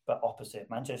you, but opposite.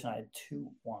 Manchester United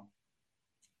 2-1.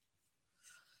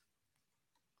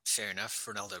 Fair enough.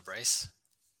 Ronaldo brace.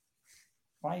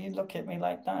 Why you look at me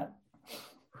like that?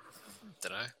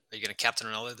 Don't know. Are you going to captain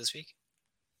Ronaldo this week?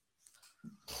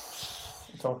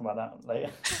 We'll talk about that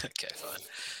later. Okay, fine.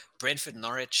 Brentford,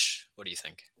 Norwich. What do you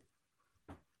think?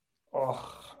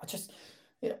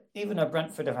 Even though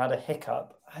Brentford have had a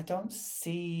hiccup, I don't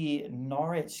see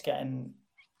Norwich getting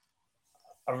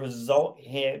a result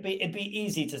here. It'd be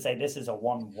easy to say this is a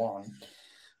 1-1.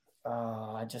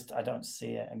 I don't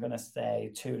see it. I'm going to say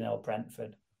 2-0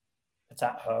 Brentford. It's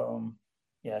at home.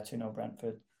 Yeah, 2-0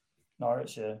 Brentford.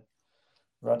 Norwich are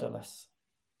rudderless.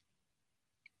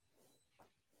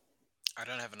 I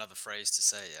don't have another phrase to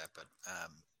say yet, but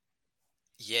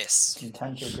yes. Do you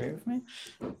tend to agree with me?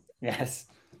 Yes.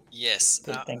 Yes.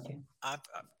 Good thinking. I've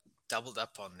doubled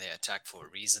up on their attack for a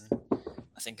reason.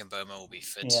 I think Mboma will be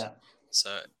fit. Yeah.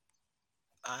 So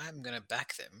I'm going to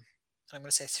back them. And I'm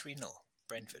going to say 3-0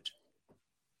 Brentford.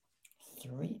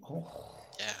 3? Oh.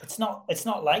 Yeah. It's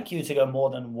not like you to go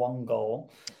more than one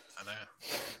goal. I know.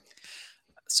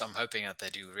 So I'm hoping that they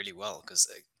do really well because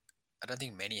I don't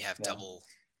think many have double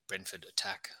Brentford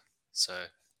attack. So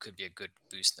it could be a good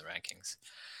boost in the rankings.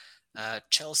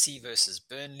 Chelsea versus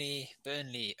Burnley.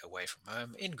 Burnley away from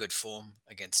home in good form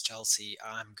against Chelsea.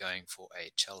 I'm going for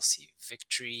a Chelsea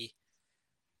victory.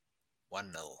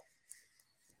 1-0.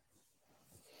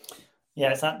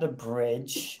 Yeah, it's at the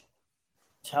Bridge.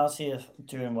 Chelsea are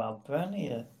doing well.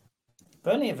 Burnley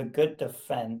have a good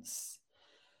defense.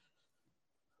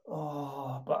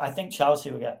 Oh, but I think Chelsea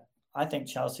will get. I think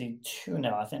Chelsea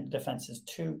 2-0. I think the defense is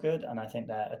too good, and I think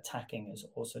their attacking is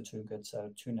also too good.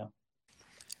 So 2-0.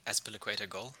 Azpilicueta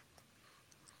goal?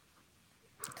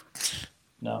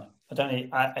 No, I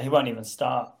don't. He won't even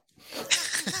start.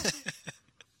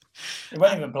 He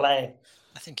won't even play.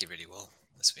 I think he really will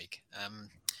this week.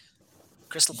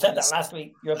 Crystal You Palace. said that last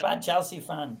week. You're a bad Chelsea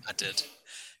fan. I did.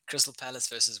 Crystal Palace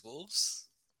versus Wolves.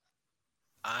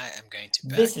 I am going to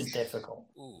back. This is difficult.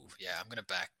 Ooh, yeah, I'm going to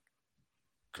back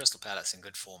Crystal Palace in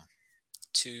good form.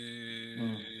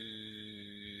 2-0.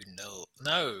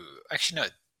 No, actually, no.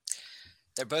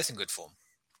 They're both in good form.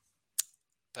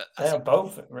 But they are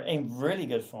both in really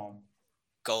good form.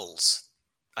 Goals.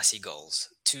 I see goals.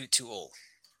 2-2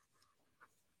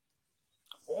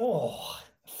 Oh,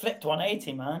 flipped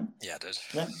 180, man. Yeah, I did.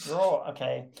 Went draw.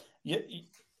 Okay.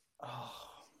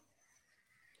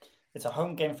 It's a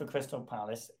home game for Crystal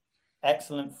Palace.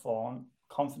 Excellent form.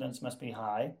 Confidence must be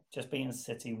high. Just beating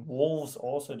City. Wolves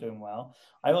also doing well.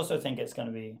 I also think there's going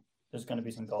to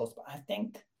be some goals. But I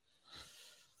think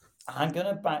I'm going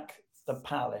to back the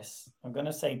Palace. I'm going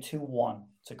to say 2-1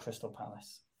 to Crystal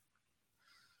Palace.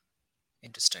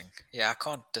 Interesting. Yeah, I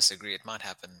can't disagree. It might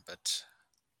happen, but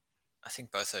I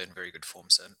think both are in very good form,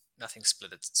 so nothing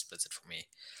splits it for me.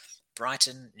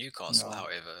 Brighton, Newcastle,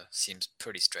 however, seems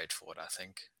pretty straightforward, I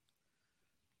think.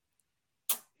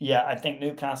 Yeah, I think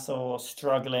Newcastle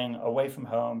struggling away from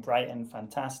home. Brighton,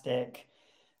 fantastic.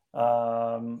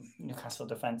 Newcastle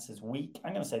defense is weak.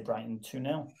 I'm going to say Brighton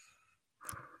 2-0.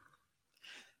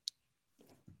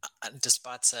 And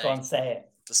despite Go on, saying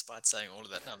say it. all of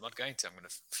that, no, I'm not going to. I'm going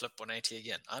to flip 180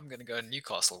 again. I'm going to go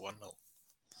Newcastle 1-0.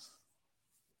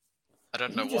 I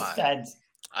don't know You just why. said.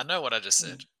 I know what I just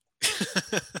said.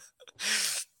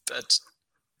 But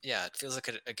yeah, it feels like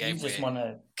a game You just where want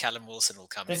to. Callum Wilson will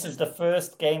come in. This is the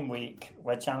first game week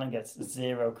where Challen gets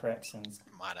 0 corrections.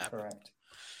 Might happen. Correct.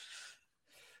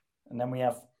 And then we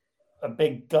have a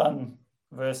big gun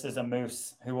versus a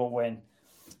moose. Who will win?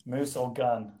 Moose or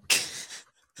gun?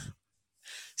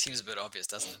 Seems a bit obvious,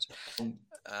 doesn't it?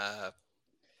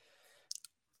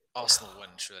 Arsenal win,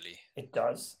 surely. It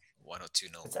does. 1 or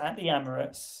 2-0. It's at the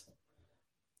Emirates.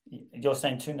 You're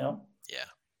saying 2-0? Yeah.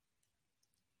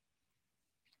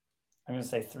 I'm going to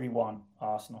say 3-1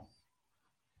 Arsenal.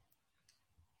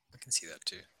 I can see that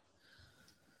too.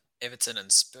 Everton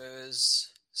and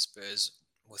Spurs. Spurs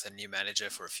with a new manager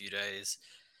for a few days.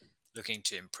 Looking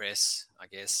to impress, I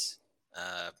guess.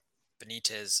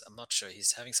 Benitez, I'm not sure.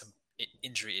 He's having some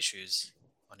injury issues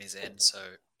on his end. So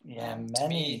yeah, many. To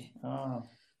me,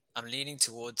 I'm leaning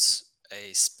towards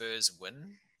a Spurs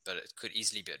win, but it could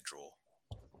easily be a draw.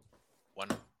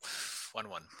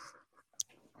 1-1.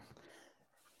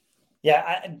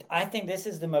 Yeah, I think this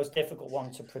is the most difficult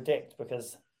one to predict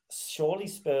because surely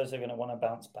Spurs are going to want to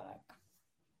bounce back.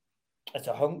 It's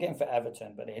a home game for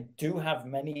Everton, but they do have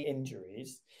many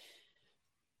injuries.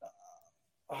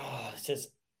 It's just,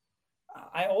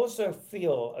 I also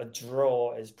feel a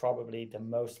draw is probably the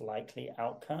most likely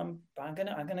outcome. But I'm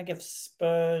gonna give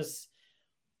Spurs.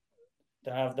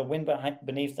 They have the wind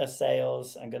beneath their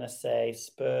sails. I'm gonna say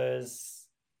Spurs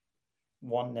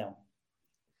 1-0.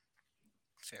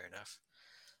 Fair enough.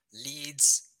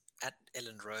 Leeds at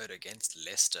Elland Road against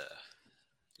Leicester.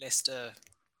 Leicester,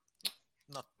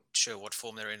 not sure what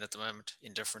form they're in at the moment,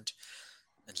 indifferent.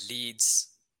 And Leeds,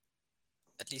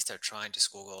 at least they're trying to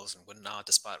score goals and win now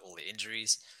despite all the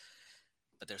injuries,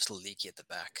 but they're still leaky at the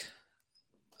back.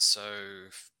 So...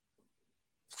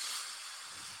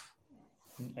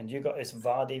 And you got this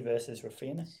Vardy versus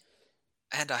Rafinha?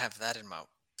 And I have that in my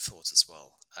thoughts as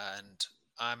well. And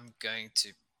I'm going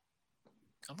to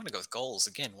go with goals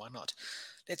again. Why not?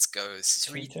 Let's go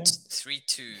 3-2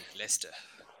 Leicester.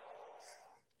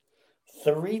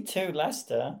 3-2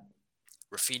 Leicester?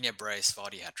 Rafinha brace,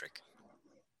 Vardy hat-trick.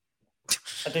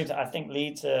 I think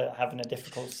Leeds are having a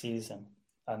difficult season,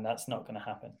 and that's not going to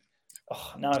happen.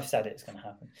 Oh, now I've said it's going to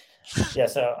happen. Yeah,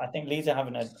 so I think Leeds are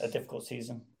having a difficult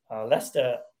season.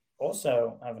 Leicester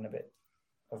also having a bit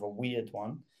of a weird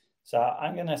one. So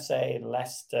I'm going to say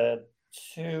Leicester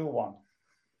 2-1.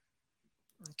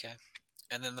 Okay.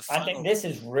 And then the final... I think this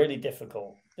is really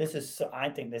difficult. I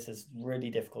think this is really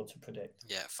difficult to predict.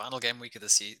 Yeah, final game week of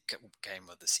the game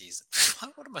of the season.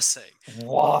 What am I saying?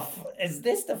 What? Is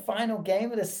this the final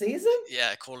game of the season?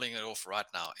 Yeah, calling it off right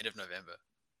now, end of November.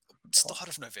 Start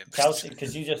of November. Chelsea,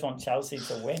 because you just want Chelsea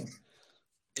to win.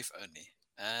 If only.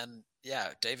 And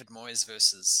yeah, David Moyes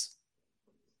versus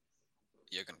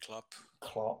Jurgen Klopp.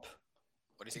 Klopp.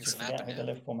 What do you think is going to happen? Who the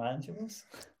Liverpool manager was?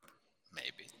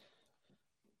 Maybe.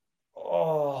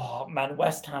 Oh, man,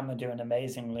 West Ham are doing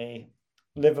amazingly.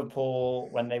 Liverpool,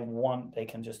 when they want, they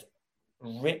can just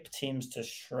rip teams to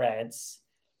shreds.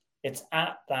 It's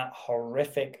at that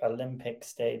horrific Olympic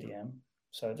Stadium,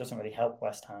 so it doesn't really help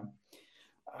West Ham.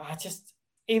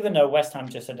 Even though West Ham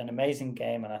just had an amazing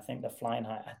game, and I think they're flying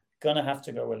high, I'm going to have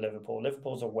to go with Liverpool.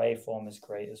 Liverpool's away form is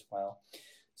great as well.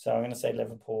 So I'm going to say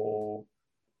Liverpool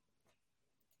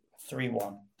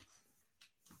 3-1.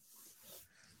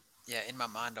 Yeah, in my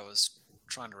mind, I was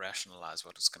trying to rationalize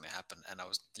what was going to happen, and I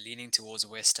was leaning towards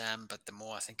West Ham, but the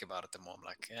more I think about it, the more I'm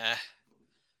like,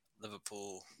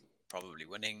 Liverpool probably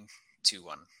winning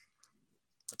 2-1.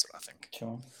 That's what I think.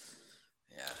 Sure.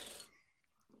 Yeah.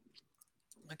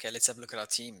 Okay, let's have a look at our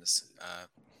teams.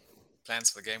 Plans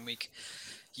for the game week.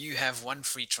 You have 1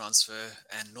 free transfer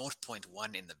and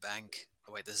 0.1 in the bank.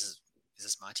 Oh wait, is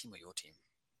this my team or your team?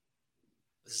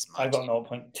 This is my team. I got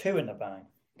 0.2 in the bank.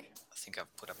 I think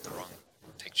I've put up the wrong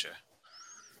picture.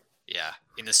 Yeah,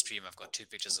 in the stream I've got 2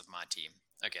 pictures of my team.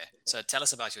 Okay, so tell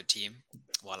us about your team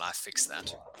while I fix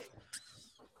that.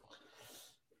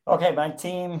 Okay, my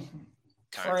team,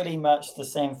 pretty much the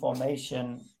same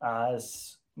formation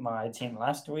as my team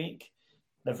last week.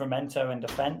 Livramento in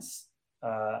defense.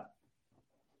 Do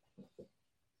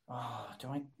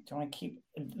I keep?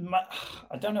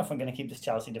 I don't know if I'm going to keep this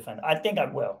Chelsea defender. I think I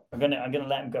will. I'm going to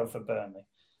let him go for Burnley.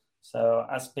 So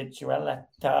Azpilicueta,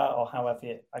 or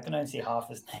however I can only see half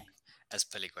his name.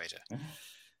 Azpilicueta.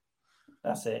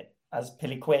 That's it.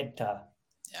 Azpilicueta.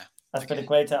 Yeah.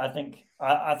 Azpilicueta. Okay.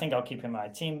 I think I'll keep him in my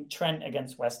team. Trent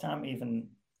against West Ham. Even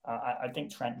I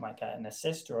think Trent might get an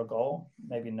assist or a goal.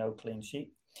 Maybe no clean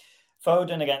sheet.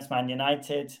 Foden against Man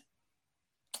United.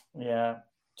 Yeah.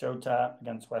 Jota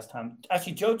against West Ham.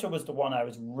 Actually, Jota was the one I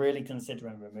was really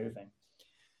considering removing.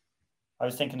 I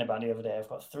was thinking about the other day. I've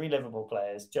got 3 Liverpool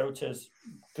players. Jota's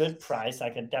good price. I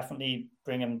could definitely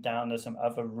bring him down to some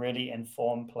other really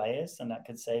informed players, and that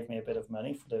could save me a bit of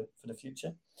money for the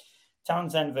future.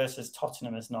 Townsend versus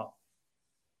Tottenham is not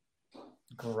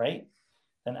great.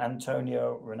 Then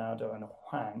Antonio, Ronaldo, and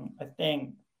Hwang. I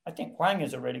think Hwang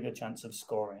has a really good chance of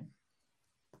scoring.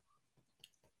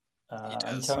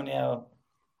 Antonio,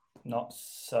 not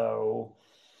so.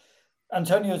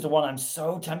 Antonio is the one I'm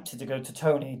so tempted to go to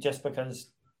Tony just because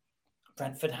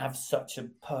Brentford have such a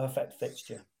perfect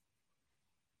fixture.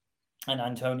 And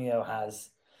Antonio has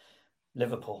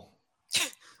Liverpool.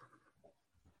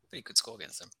 But he could score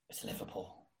against them. It's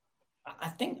Liverpool. I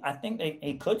think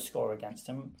he could score against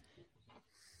him.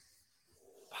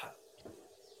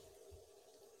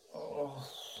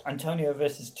 Antonio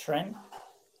versus Trent.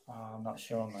 I'm not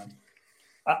sure, man.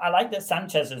 I like that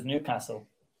Sanchez is Newcastle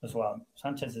as well.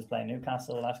 Sanchez is playing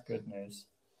Newcastle. That's good news.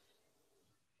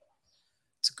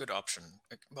 It's a good option.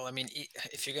 Well, I mean,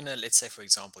 if you're going to, let's say, for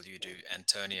example, you do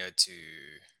Antonio to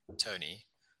Tony,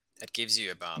 that gives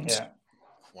you about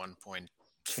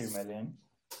 1.2 million.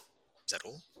 Is that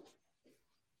all?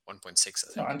 1.6,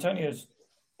 I think. No, Antonio's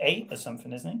 8 or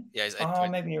something, isn't he? Yeah, he's 8.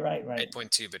 Maybe you're right.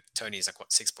 8.2, but Tony's like, what,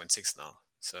 6.6 now.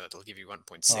 So it'll give you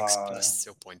 1.6 plus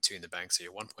 0.2 in the bank. So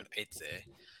you're 1.8 there.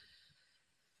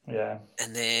 Yeah.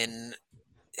 And then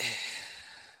the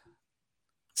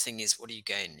thing is, what do you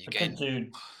gain?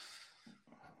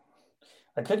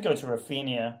 I could go to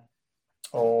Rafinha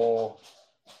or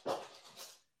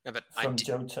from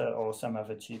Jota or some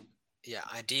other cheap. Yeah,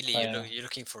 ideally you're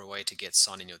looking for a way to get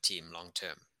Son in your team long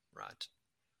term, right?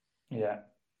 Yeah.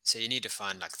 So you need to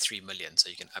find like 3 million so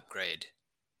you can upgrade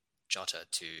Jota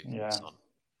to Son.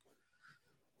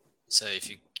 So if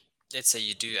you, let's say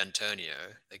you do Antonio,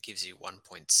 that gives you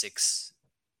 1.6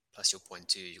 plus your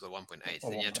 0.2, you've got 1.8.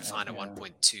 Then you have to find a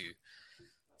 1.2.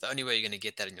 The only way you're going to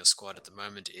get that in your squad at the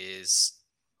moment is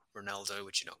Ronaldo,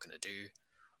 which you're not going to do,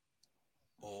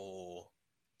 or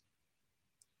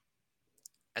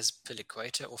as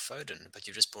Piliqueta or Foden, but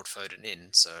you just brought Foden in,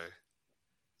 so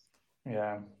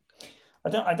yeah.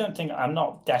 I don't think I'm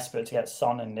not desperate to get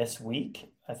Son in this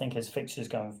week. I think his fixtures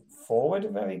going forward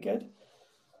are very good.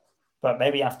 But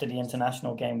maybe after the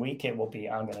international game week, it will be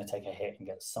I'm going to take a hit and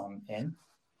get Son in.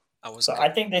 I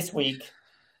think this week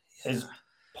is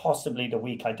possibly the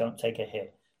week I don't take a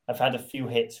hit. I've had a few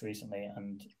hits recently,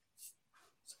 and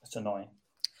it's annoying.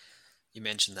 You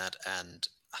mentioned that, and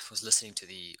I was listening to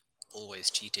the Always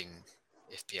Cheating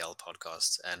FPL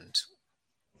podcast, and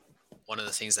one of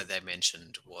the things that they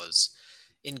mentioned was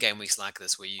in game weeks like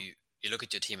this, where you look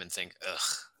at your team and think,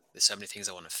 ugh, there's so many things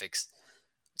I want to fix.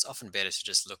 It's often better to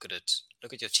just look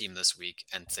at your team this week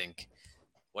and think,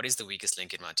 what is the weakest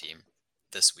link in my team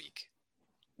this week?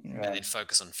 Yeah. And then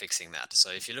focus on fixing that.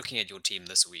 So if you're looking at your team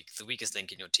this week, the weakest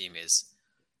link in your team is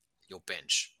your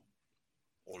bench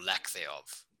or lack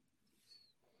thereof,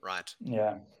 right?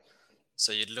 Yeah.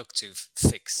 So you'd look to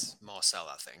fix Marcel,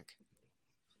 I think.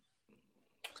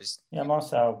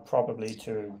 Marcel probably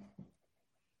to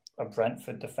a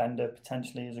Brentford defender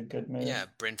potentially is a good move. Yeah,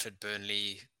 Brentford,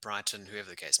 Burnley, Brighton, whoever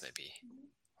the case may be.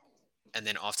 And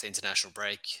then after the international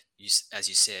break, as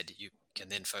you said, you can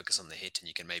then focus on the hit, and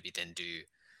you can maybe then do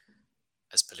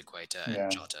as Piliqueta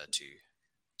and Jota to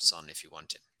Son if you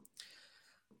want him.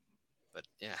 But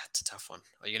yeah, it's a tough one.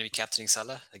 Are you going to be captaining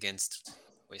Salah against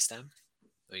West Ham?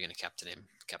 Or are you going to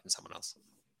captain someone else?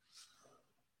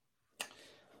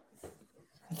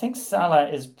 I think Salah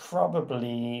is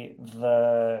probably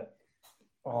the...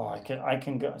 I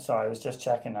can go... Sorry, I was just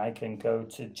checking. I can go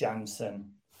to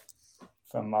Jansen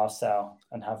from Marcel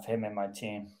and have him in my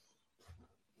team.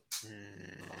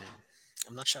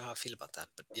 I'm not sure how I feel about that,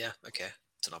 but yeah, okay.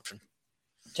 It's an option.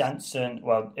 Jansen,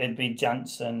 it'd be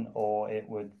Jansen, or it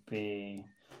would be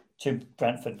 2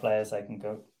 Brentford players I can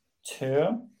go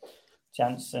to.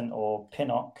 Jansen or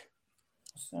Pinnock.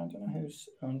 I don't know who's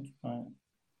owned by...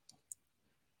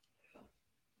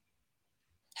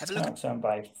 Have a look. Pinnock's owned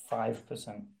by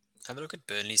 5%. Have a look at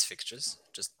Burnley's fixtures.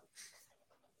 Just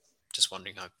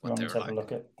wondering what they're like. Have a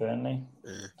look at Burnley.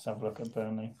 Yeah. Let's have a look at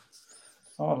Burnley.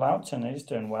 Oh, Loughton, he's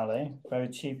doing well, eh? Very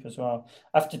cheap as well.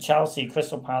 After Chelsea,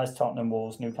 Crystal Palace, Tottenham,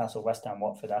 Wolves, Newcastle, West Ham,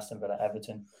 Watford, Aston Villa,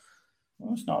 Everton.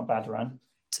 Well, it's not a bad run.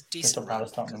 It's a decent Crystal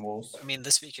Palace, Tottenham, Wolves. I mean,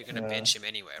 this week you're going to bench him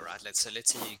anyway, right? Let's say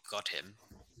you got him,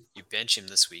 you bench him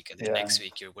this week, and then next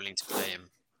week you're willing to play him,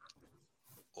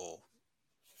 or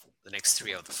the next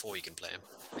 3 out of the 4 you can play him,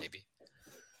 maybe.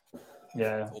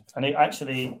 Yeah, and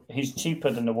he's cheaper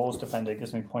than the Wolves defender. It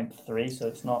gives me 0.3, so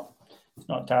it's not It's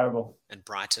not terrible. And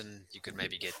Brighton, you could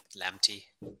maybe get Lamptey.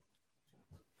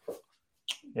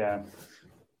 Yeah.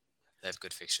 They have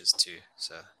good fixtures too,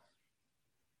 so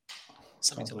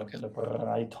something to look at.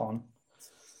 Brighton.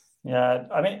 Yeah,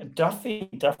 I mean, Duffy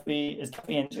is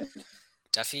Duffy injured?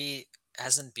 Duffy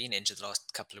hasn't been injured the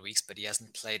last couple of weeks, but he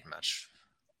hasn't played much.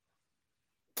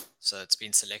 So it's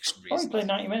been selection reasons. Oh, he played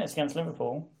 90 minutes against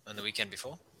Liverpool. On the weekend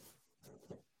before?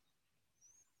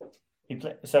 He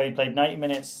played 90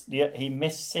 minutes. He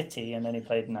missed City, and then he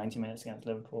played 90 minutes against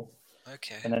Liverpool.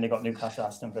 Okay. And then he got Newcastle,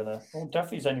 Aston Villa. Well,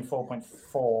 Duffy's only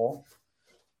 4.4.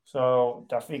 So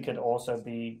Duffy could also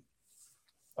be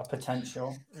a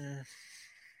potential.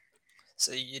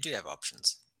 So you do have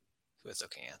options worth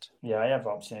looking at. Yeah, I have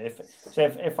options.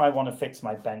 If I want to fix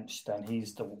my bench, then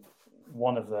he's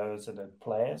one of those are the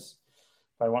players.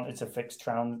 If I wanted to fix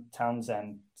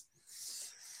Townsend,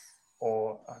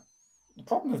 or the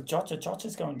problem with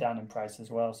Jota's going down in price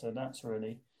as well, so that's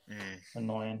really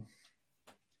annoying.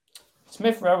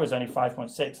 Smith Rowe is only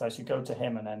 5.6. I should go to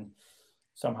him and then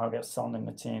somehow get Son in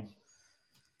the team.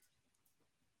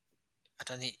 I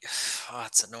don't think. Oh,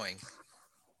 it's annoying.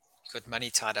 You've got money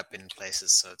tied up in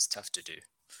places, so it's tough to do.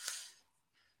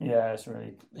 Yeah, it's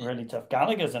really, really tough.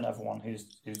 Gallagher's another one who's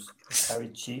very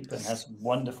cheap and has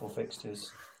wonderful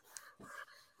fixtures.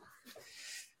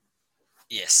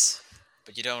 Yes,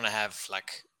 but you don't want to have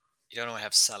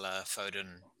Salah,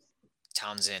 Foden,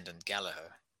 Townsend, and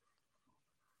Gallagher.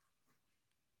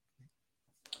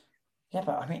 Yeah,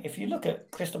 but I mean, if you look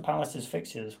at Crystal Palace's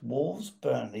fixtures, Wolves,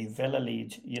 Burnley, Villa,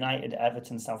 Leeds, United,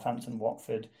 Everton, Southampton,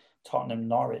 Watford, Tottenham,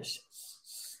 Norwich.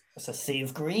 It's a sea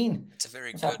of green. It's a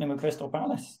very What's good happening with Crystal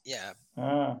Palace? Yeah.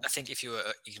 I think if you were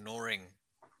ignoring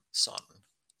Son,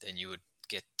 then you would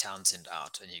get Townsend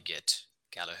out and you get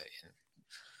Gallagher in.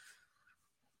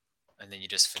 And then you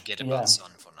just forget about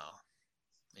Son for now.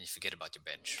 And you forget about your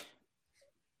bench.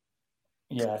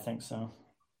 Yeah, I think so.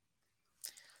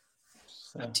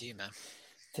 Up to you, man.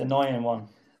 It's an annoying one.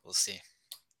 We'll see.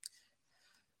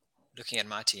 Looking at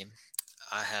my team,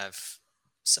 I have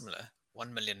similar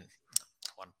 1 million,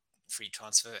 one free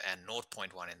transfer and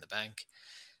 0.1 in the bank.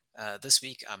 This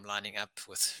week, I'm lining up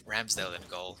with Ramsdale in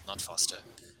goal, not Foster.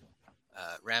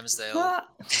 Ramsdale,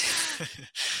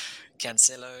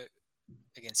 Cancelo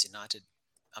against United.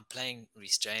 I'm playing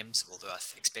Reece James, although I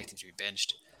expect him to be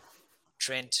benched.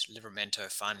 Trent, Livramento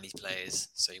finally plays,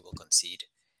 so he will concede.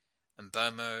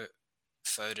 Mbeumo,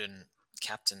 Foden,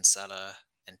 Captain Salah,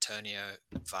 Antonio,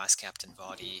 Vice-Captain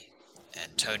Vardy,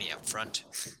 and Tony up front.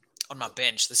 On my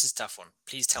bench, this is a tough one.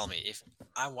 Please tell me if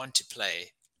I want to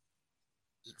play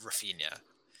Rafinha,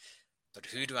 but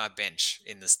who do I bench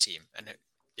in this team?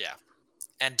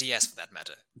 And Diaz for that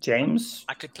matter. James?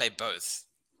 I could play both.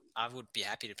 I would be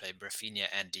happy to play Rafinha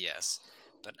and Diaz,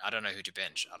 but I don't know who to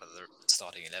bench out of the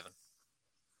starting 11.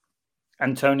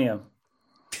 Antonio.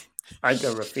 I'd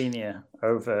go Rafinha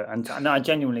over. No, I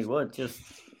genuinely would. Just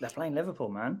they're playing Liverpool,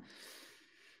 man.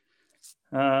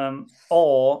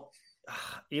 Or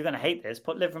you're going to hate this.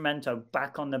 Put Livramento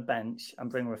back on the bench and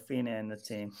bring Rafinha in the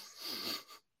team.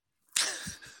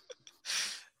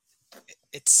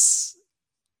 It's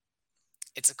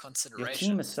a consideration. Your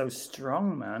team is so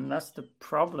strong, man. That's the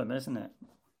problem, isn't it?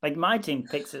 Like my team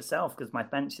picks itself because my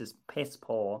bench is piss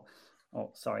poor.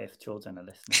 Oh, sorry if children are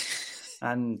listening.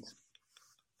 And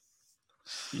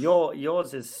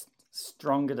yours is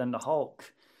stronger than the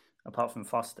Hulk, apart from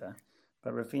Foster.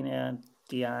 But Rafinha,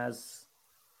 Diaz.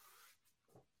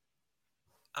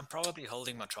 I'm probably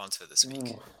holding my transfer this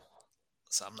week.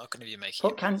 So I'm not going to be making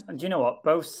do you know what?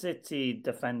 Both City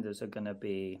defenders are going to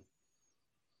be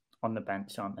on the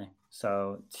bench, aren't they?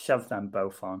 So shove them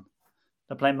both on.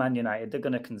 They're playing Man United. They're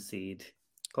going to concede.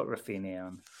 Put Rafinha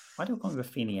on. Why do I call him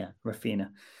Rafinha?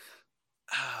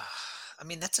 I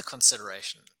mean, that's a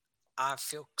consideration. I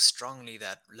feel strongly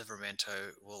that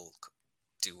Livramento will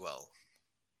do well.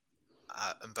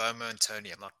 Mbeumo and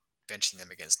Tony, I'm not benching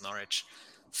them against Norwich.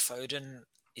 Foden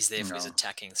is there for his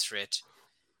attacking threat.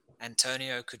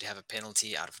 Antonio could have a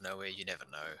penalty out of nowhere. You never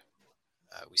know.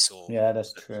 We saw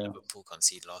that's true. Liverpool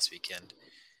concede last weekend.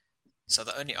 So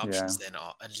the only options then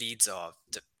are, and Leeds are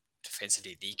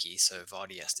defensively leaky, so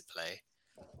Vardy has to play.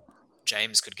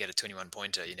 James could get a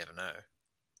 21-pointer, you never know.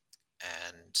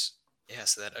 And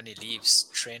so that only leaves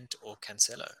Trent or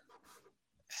Cancelo.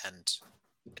 And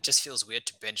it just feels weird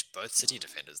to bench both City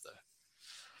defenders, though.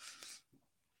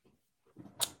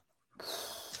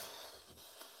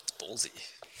 It's ballsy.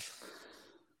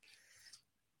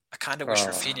 I kind of wish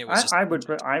Rafinha was just... I would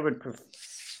prefer...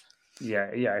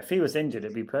 Yeah, if he was injured,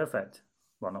 it'd be perfect.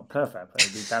 Well, not perfect, but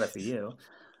it'd be better for you.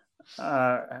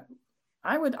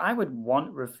 I would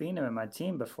want Rafinha in my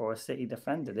team before a City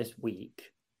defender this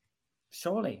week.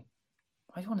 Surely.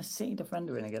 Why do you want a City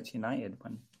defender in against United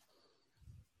when?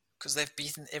 Because they've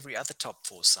beaten every other top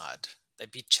 4 side. They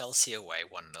beat Chelsea away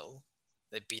 1-0.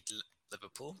 They beat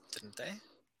Liverpool, didn't they?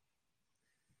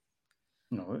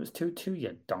 No, it was 2-2,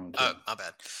 you donkey. Oh, my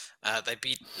bad. They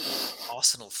beat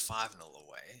Arsenal 5-0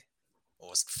 away. Or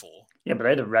was it 4? Yeah, but they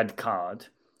had a red card.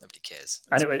 Nobody cares.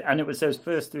 And it was those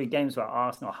first 3 games where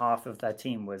Arsenal, half of their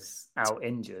team was out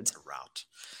injured. It's a rout.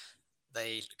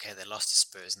 They lost to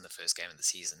Spurs in the first game of the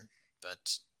season,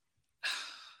 but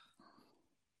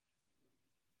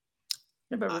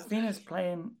yeah, but Rafinha's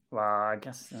playing. Well, I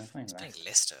guess he's playing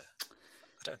Leicester.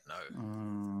 I don't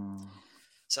know.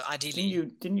 So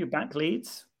ideally, didn't you back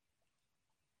Leeds?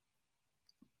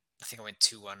 I think I went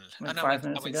 2-1. I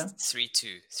went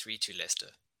 3-2 Leicester.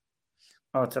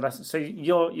 Oh, so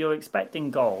you're expecting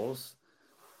goals,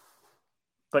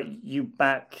 but you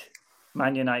back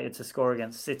Man United to score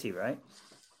against City, right?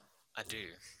 I do.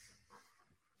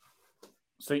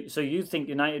 So you think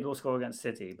United will score against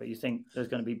City, but you think there's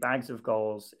going to be bags of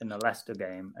goals in the Leicester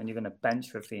game, and you're going to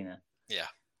bench Rafinha? Yeah.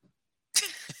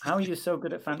 How are you so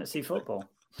good at fantasy football?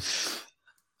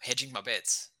 Hedging my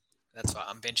bets. That's why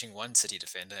I'm benching one City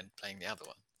defender and playing the other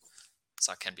one.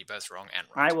 So I can be both wrong and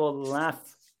right. I will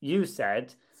laugh. You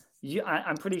said,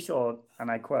 I'm pretty sure,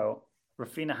 and I quote,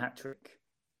 Rafinha hat-trick.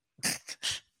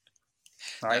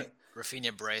 Right? No,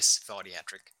 Rafinha brace, Vardy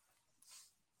hat-trick.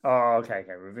 Oh, okay.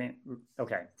 Rafinha,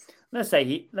 okay. Let's say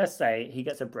he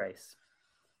gets a brace.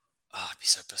 Oh, I'd be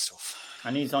so pissed off.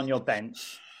 And he's on your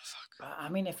bench. Fuck. I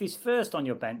mean, if he's first on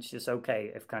your bench, it's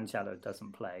okay if Cancelo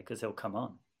doesn't play because he'll come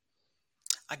on.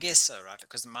 I guess so, right?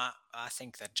 Because I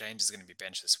think that James is going to be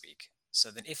benched this week. So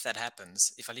then if that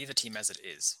happens, if I leave the team as it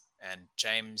is and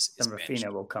James is benched, then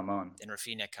Rafinha will come on. Then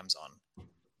Rafinha comes on.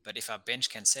 But if I bench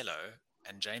Cancelo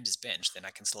and James is benched, then I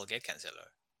can still get Cancelo.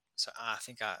 So I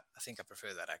think I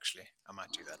prefer that, actually. I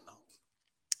might do that now.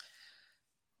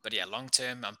 But yeah, long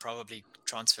term, I'm probably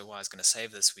transfer-wise going to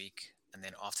save this week. And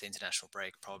then after the international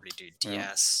break, probably do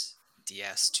Diaz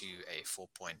to a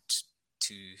 4.2,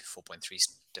 4.3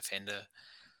 defender.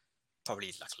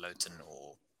 Probably like Lowton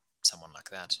or someone like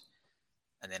that.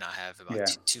 And then I have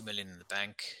about 2 million in the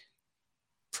bank.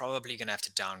 Probably going to have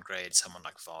to downgrade someone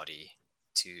like Vardy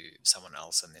to someone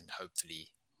else. And then hopefully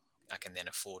I can then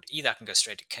afford, either I can go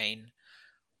straight to Kane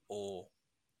or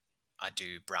I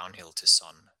do Brownhill to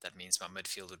Son. That means my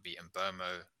midfield would be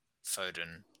Mbomo,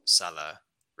 Foden, Salah,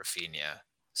 Rafinha,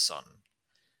 Son,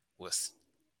 with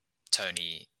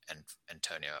Tony and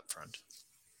Antonio up front.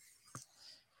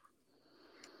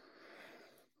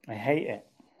 I hate it.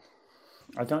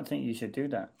 I don't think you should do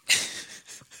that.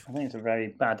 I think it's a very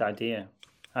bad idea,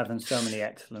 having so many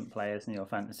excellent players in your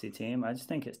fantasy team. I just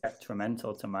think it's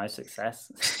detrimental to my success.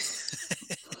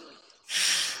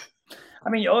 I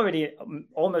mean, you're already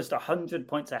almost 100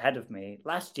 points ahead of me.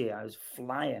 Last year, I was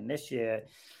flying. This year,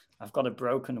 I've got a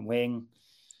broken wing.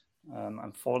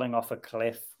 I'm falling off a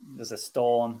cliff. There's a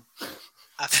storm.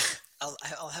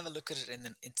 I'll have a look at it in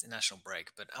the international break.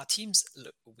 But our teams,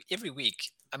 look, every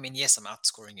week, I mean, yes, I'm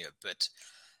outscoring you a bit,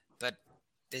 but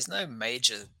there's no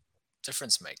major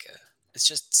difference maker. It's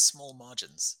just small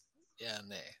margins here and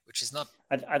there, which is not...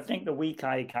 I think the week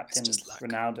I captained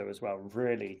Ronaldo as well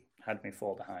really had me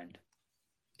fall behind.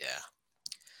 Yeah.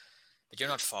 But you're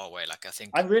not far away. Like, I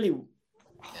think...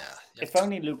 Yeah. If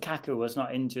only Lukaku was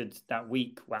not injured that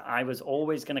week where I was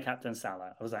always going to captain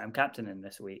Salah. I was like, I'm captaining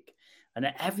this week. And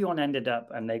then everyone ended up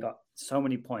and they got so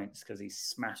many points because he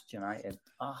smashed United.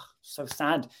 Oh, so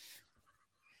sad.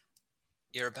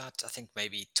 You're about, I think,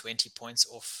 maybe 20 points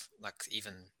off, like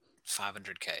even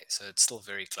 500k. So it's still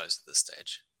very close at this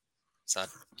stage. So I'd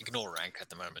ignore rank at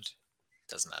the moment.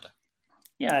 Doesn't matter.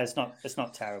 Yeah, it's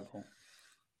not terrible.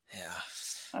 Yeah.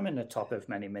 I'm in the top of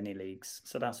many mini leagues,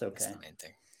 so that's okay. That's the main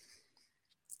thing.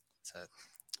 So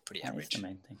pretty average. That's the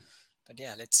main thing. But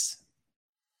yeah, let's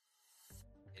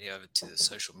head over to the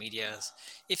social medias.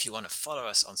 If you want to follow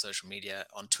us on social media,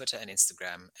 on Twitter and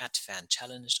Instagram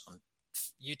 @FanChallenged, on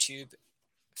YouTube,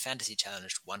 Fantasy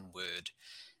Challenged, one word.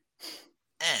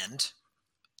 And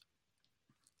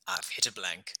I've hit a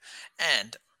blank.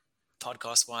 And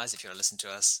podcast-wise, if you want to listen to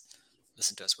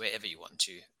us wherever you want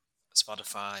to.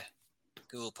 Spotify,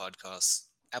 Google Podcasts,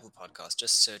 Apple Podcasts.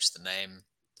 Just search the name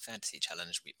Fantasy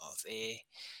Challenge. We are there.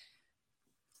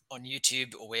 On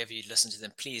YouTube or wherever you listen to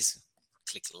them, please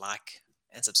click like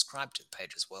and subscribe to the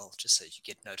page as well, just so you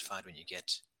get notified when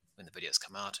the videos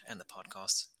come out and the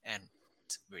podcasts, and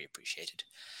it's very appreciated.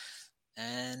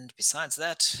 And besides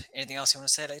that, anything else you want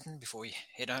to say, Leighton, before we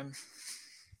head home?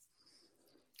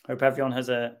 Hope everyone has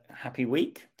a happy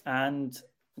week. and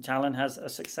Challen has a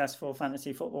successful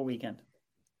fantasy football weekend.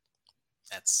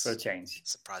 That's for a change.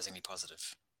 Surprisingly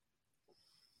positive.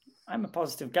 I'm a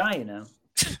positive guy, you know.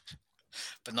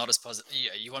 But not as positive.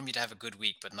 You want me to have a good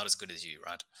week, but not as good as you,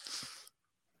 right?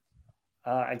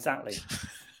 Exactly.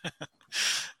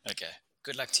 Okay.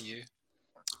 Good luck to you.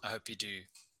 I hope you do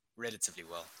relatively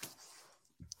well.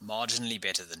 Marginally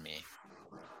better than me.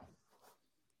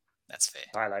 That's fair.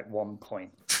 By like 1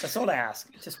 point. That's all I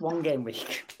ask. Just 1 game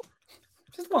week.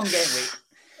 Just 1 game week.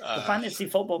 The fantasy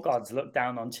football gods look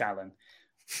down on Challen.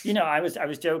 You know, I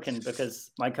was joking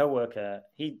because my coworker,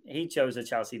 he chose a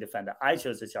Chelsea defender. I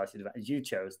chose a Chelsea defender. You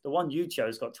chose. The one you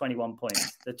chose got 21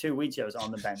 points. The 2 we chose are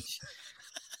on the bench.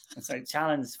 It's like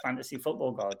Challen's fantasy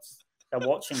football gods. They're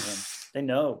watching him. They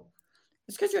know.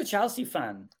 It's because you're a Chelsea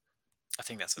fan. I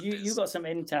think that's what it is. You got some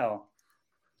intel.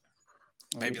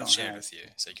 Maybe I'll share it with you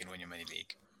so you can win your mini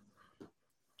league.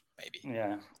 Maybe.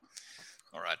 Yeah.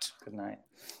 All right. Good night.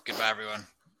 Goodbye, everyone.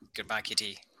 Goodbye,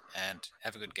 Kitty. And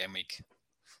have a good game week.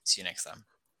 See you next time.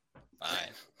 Bye.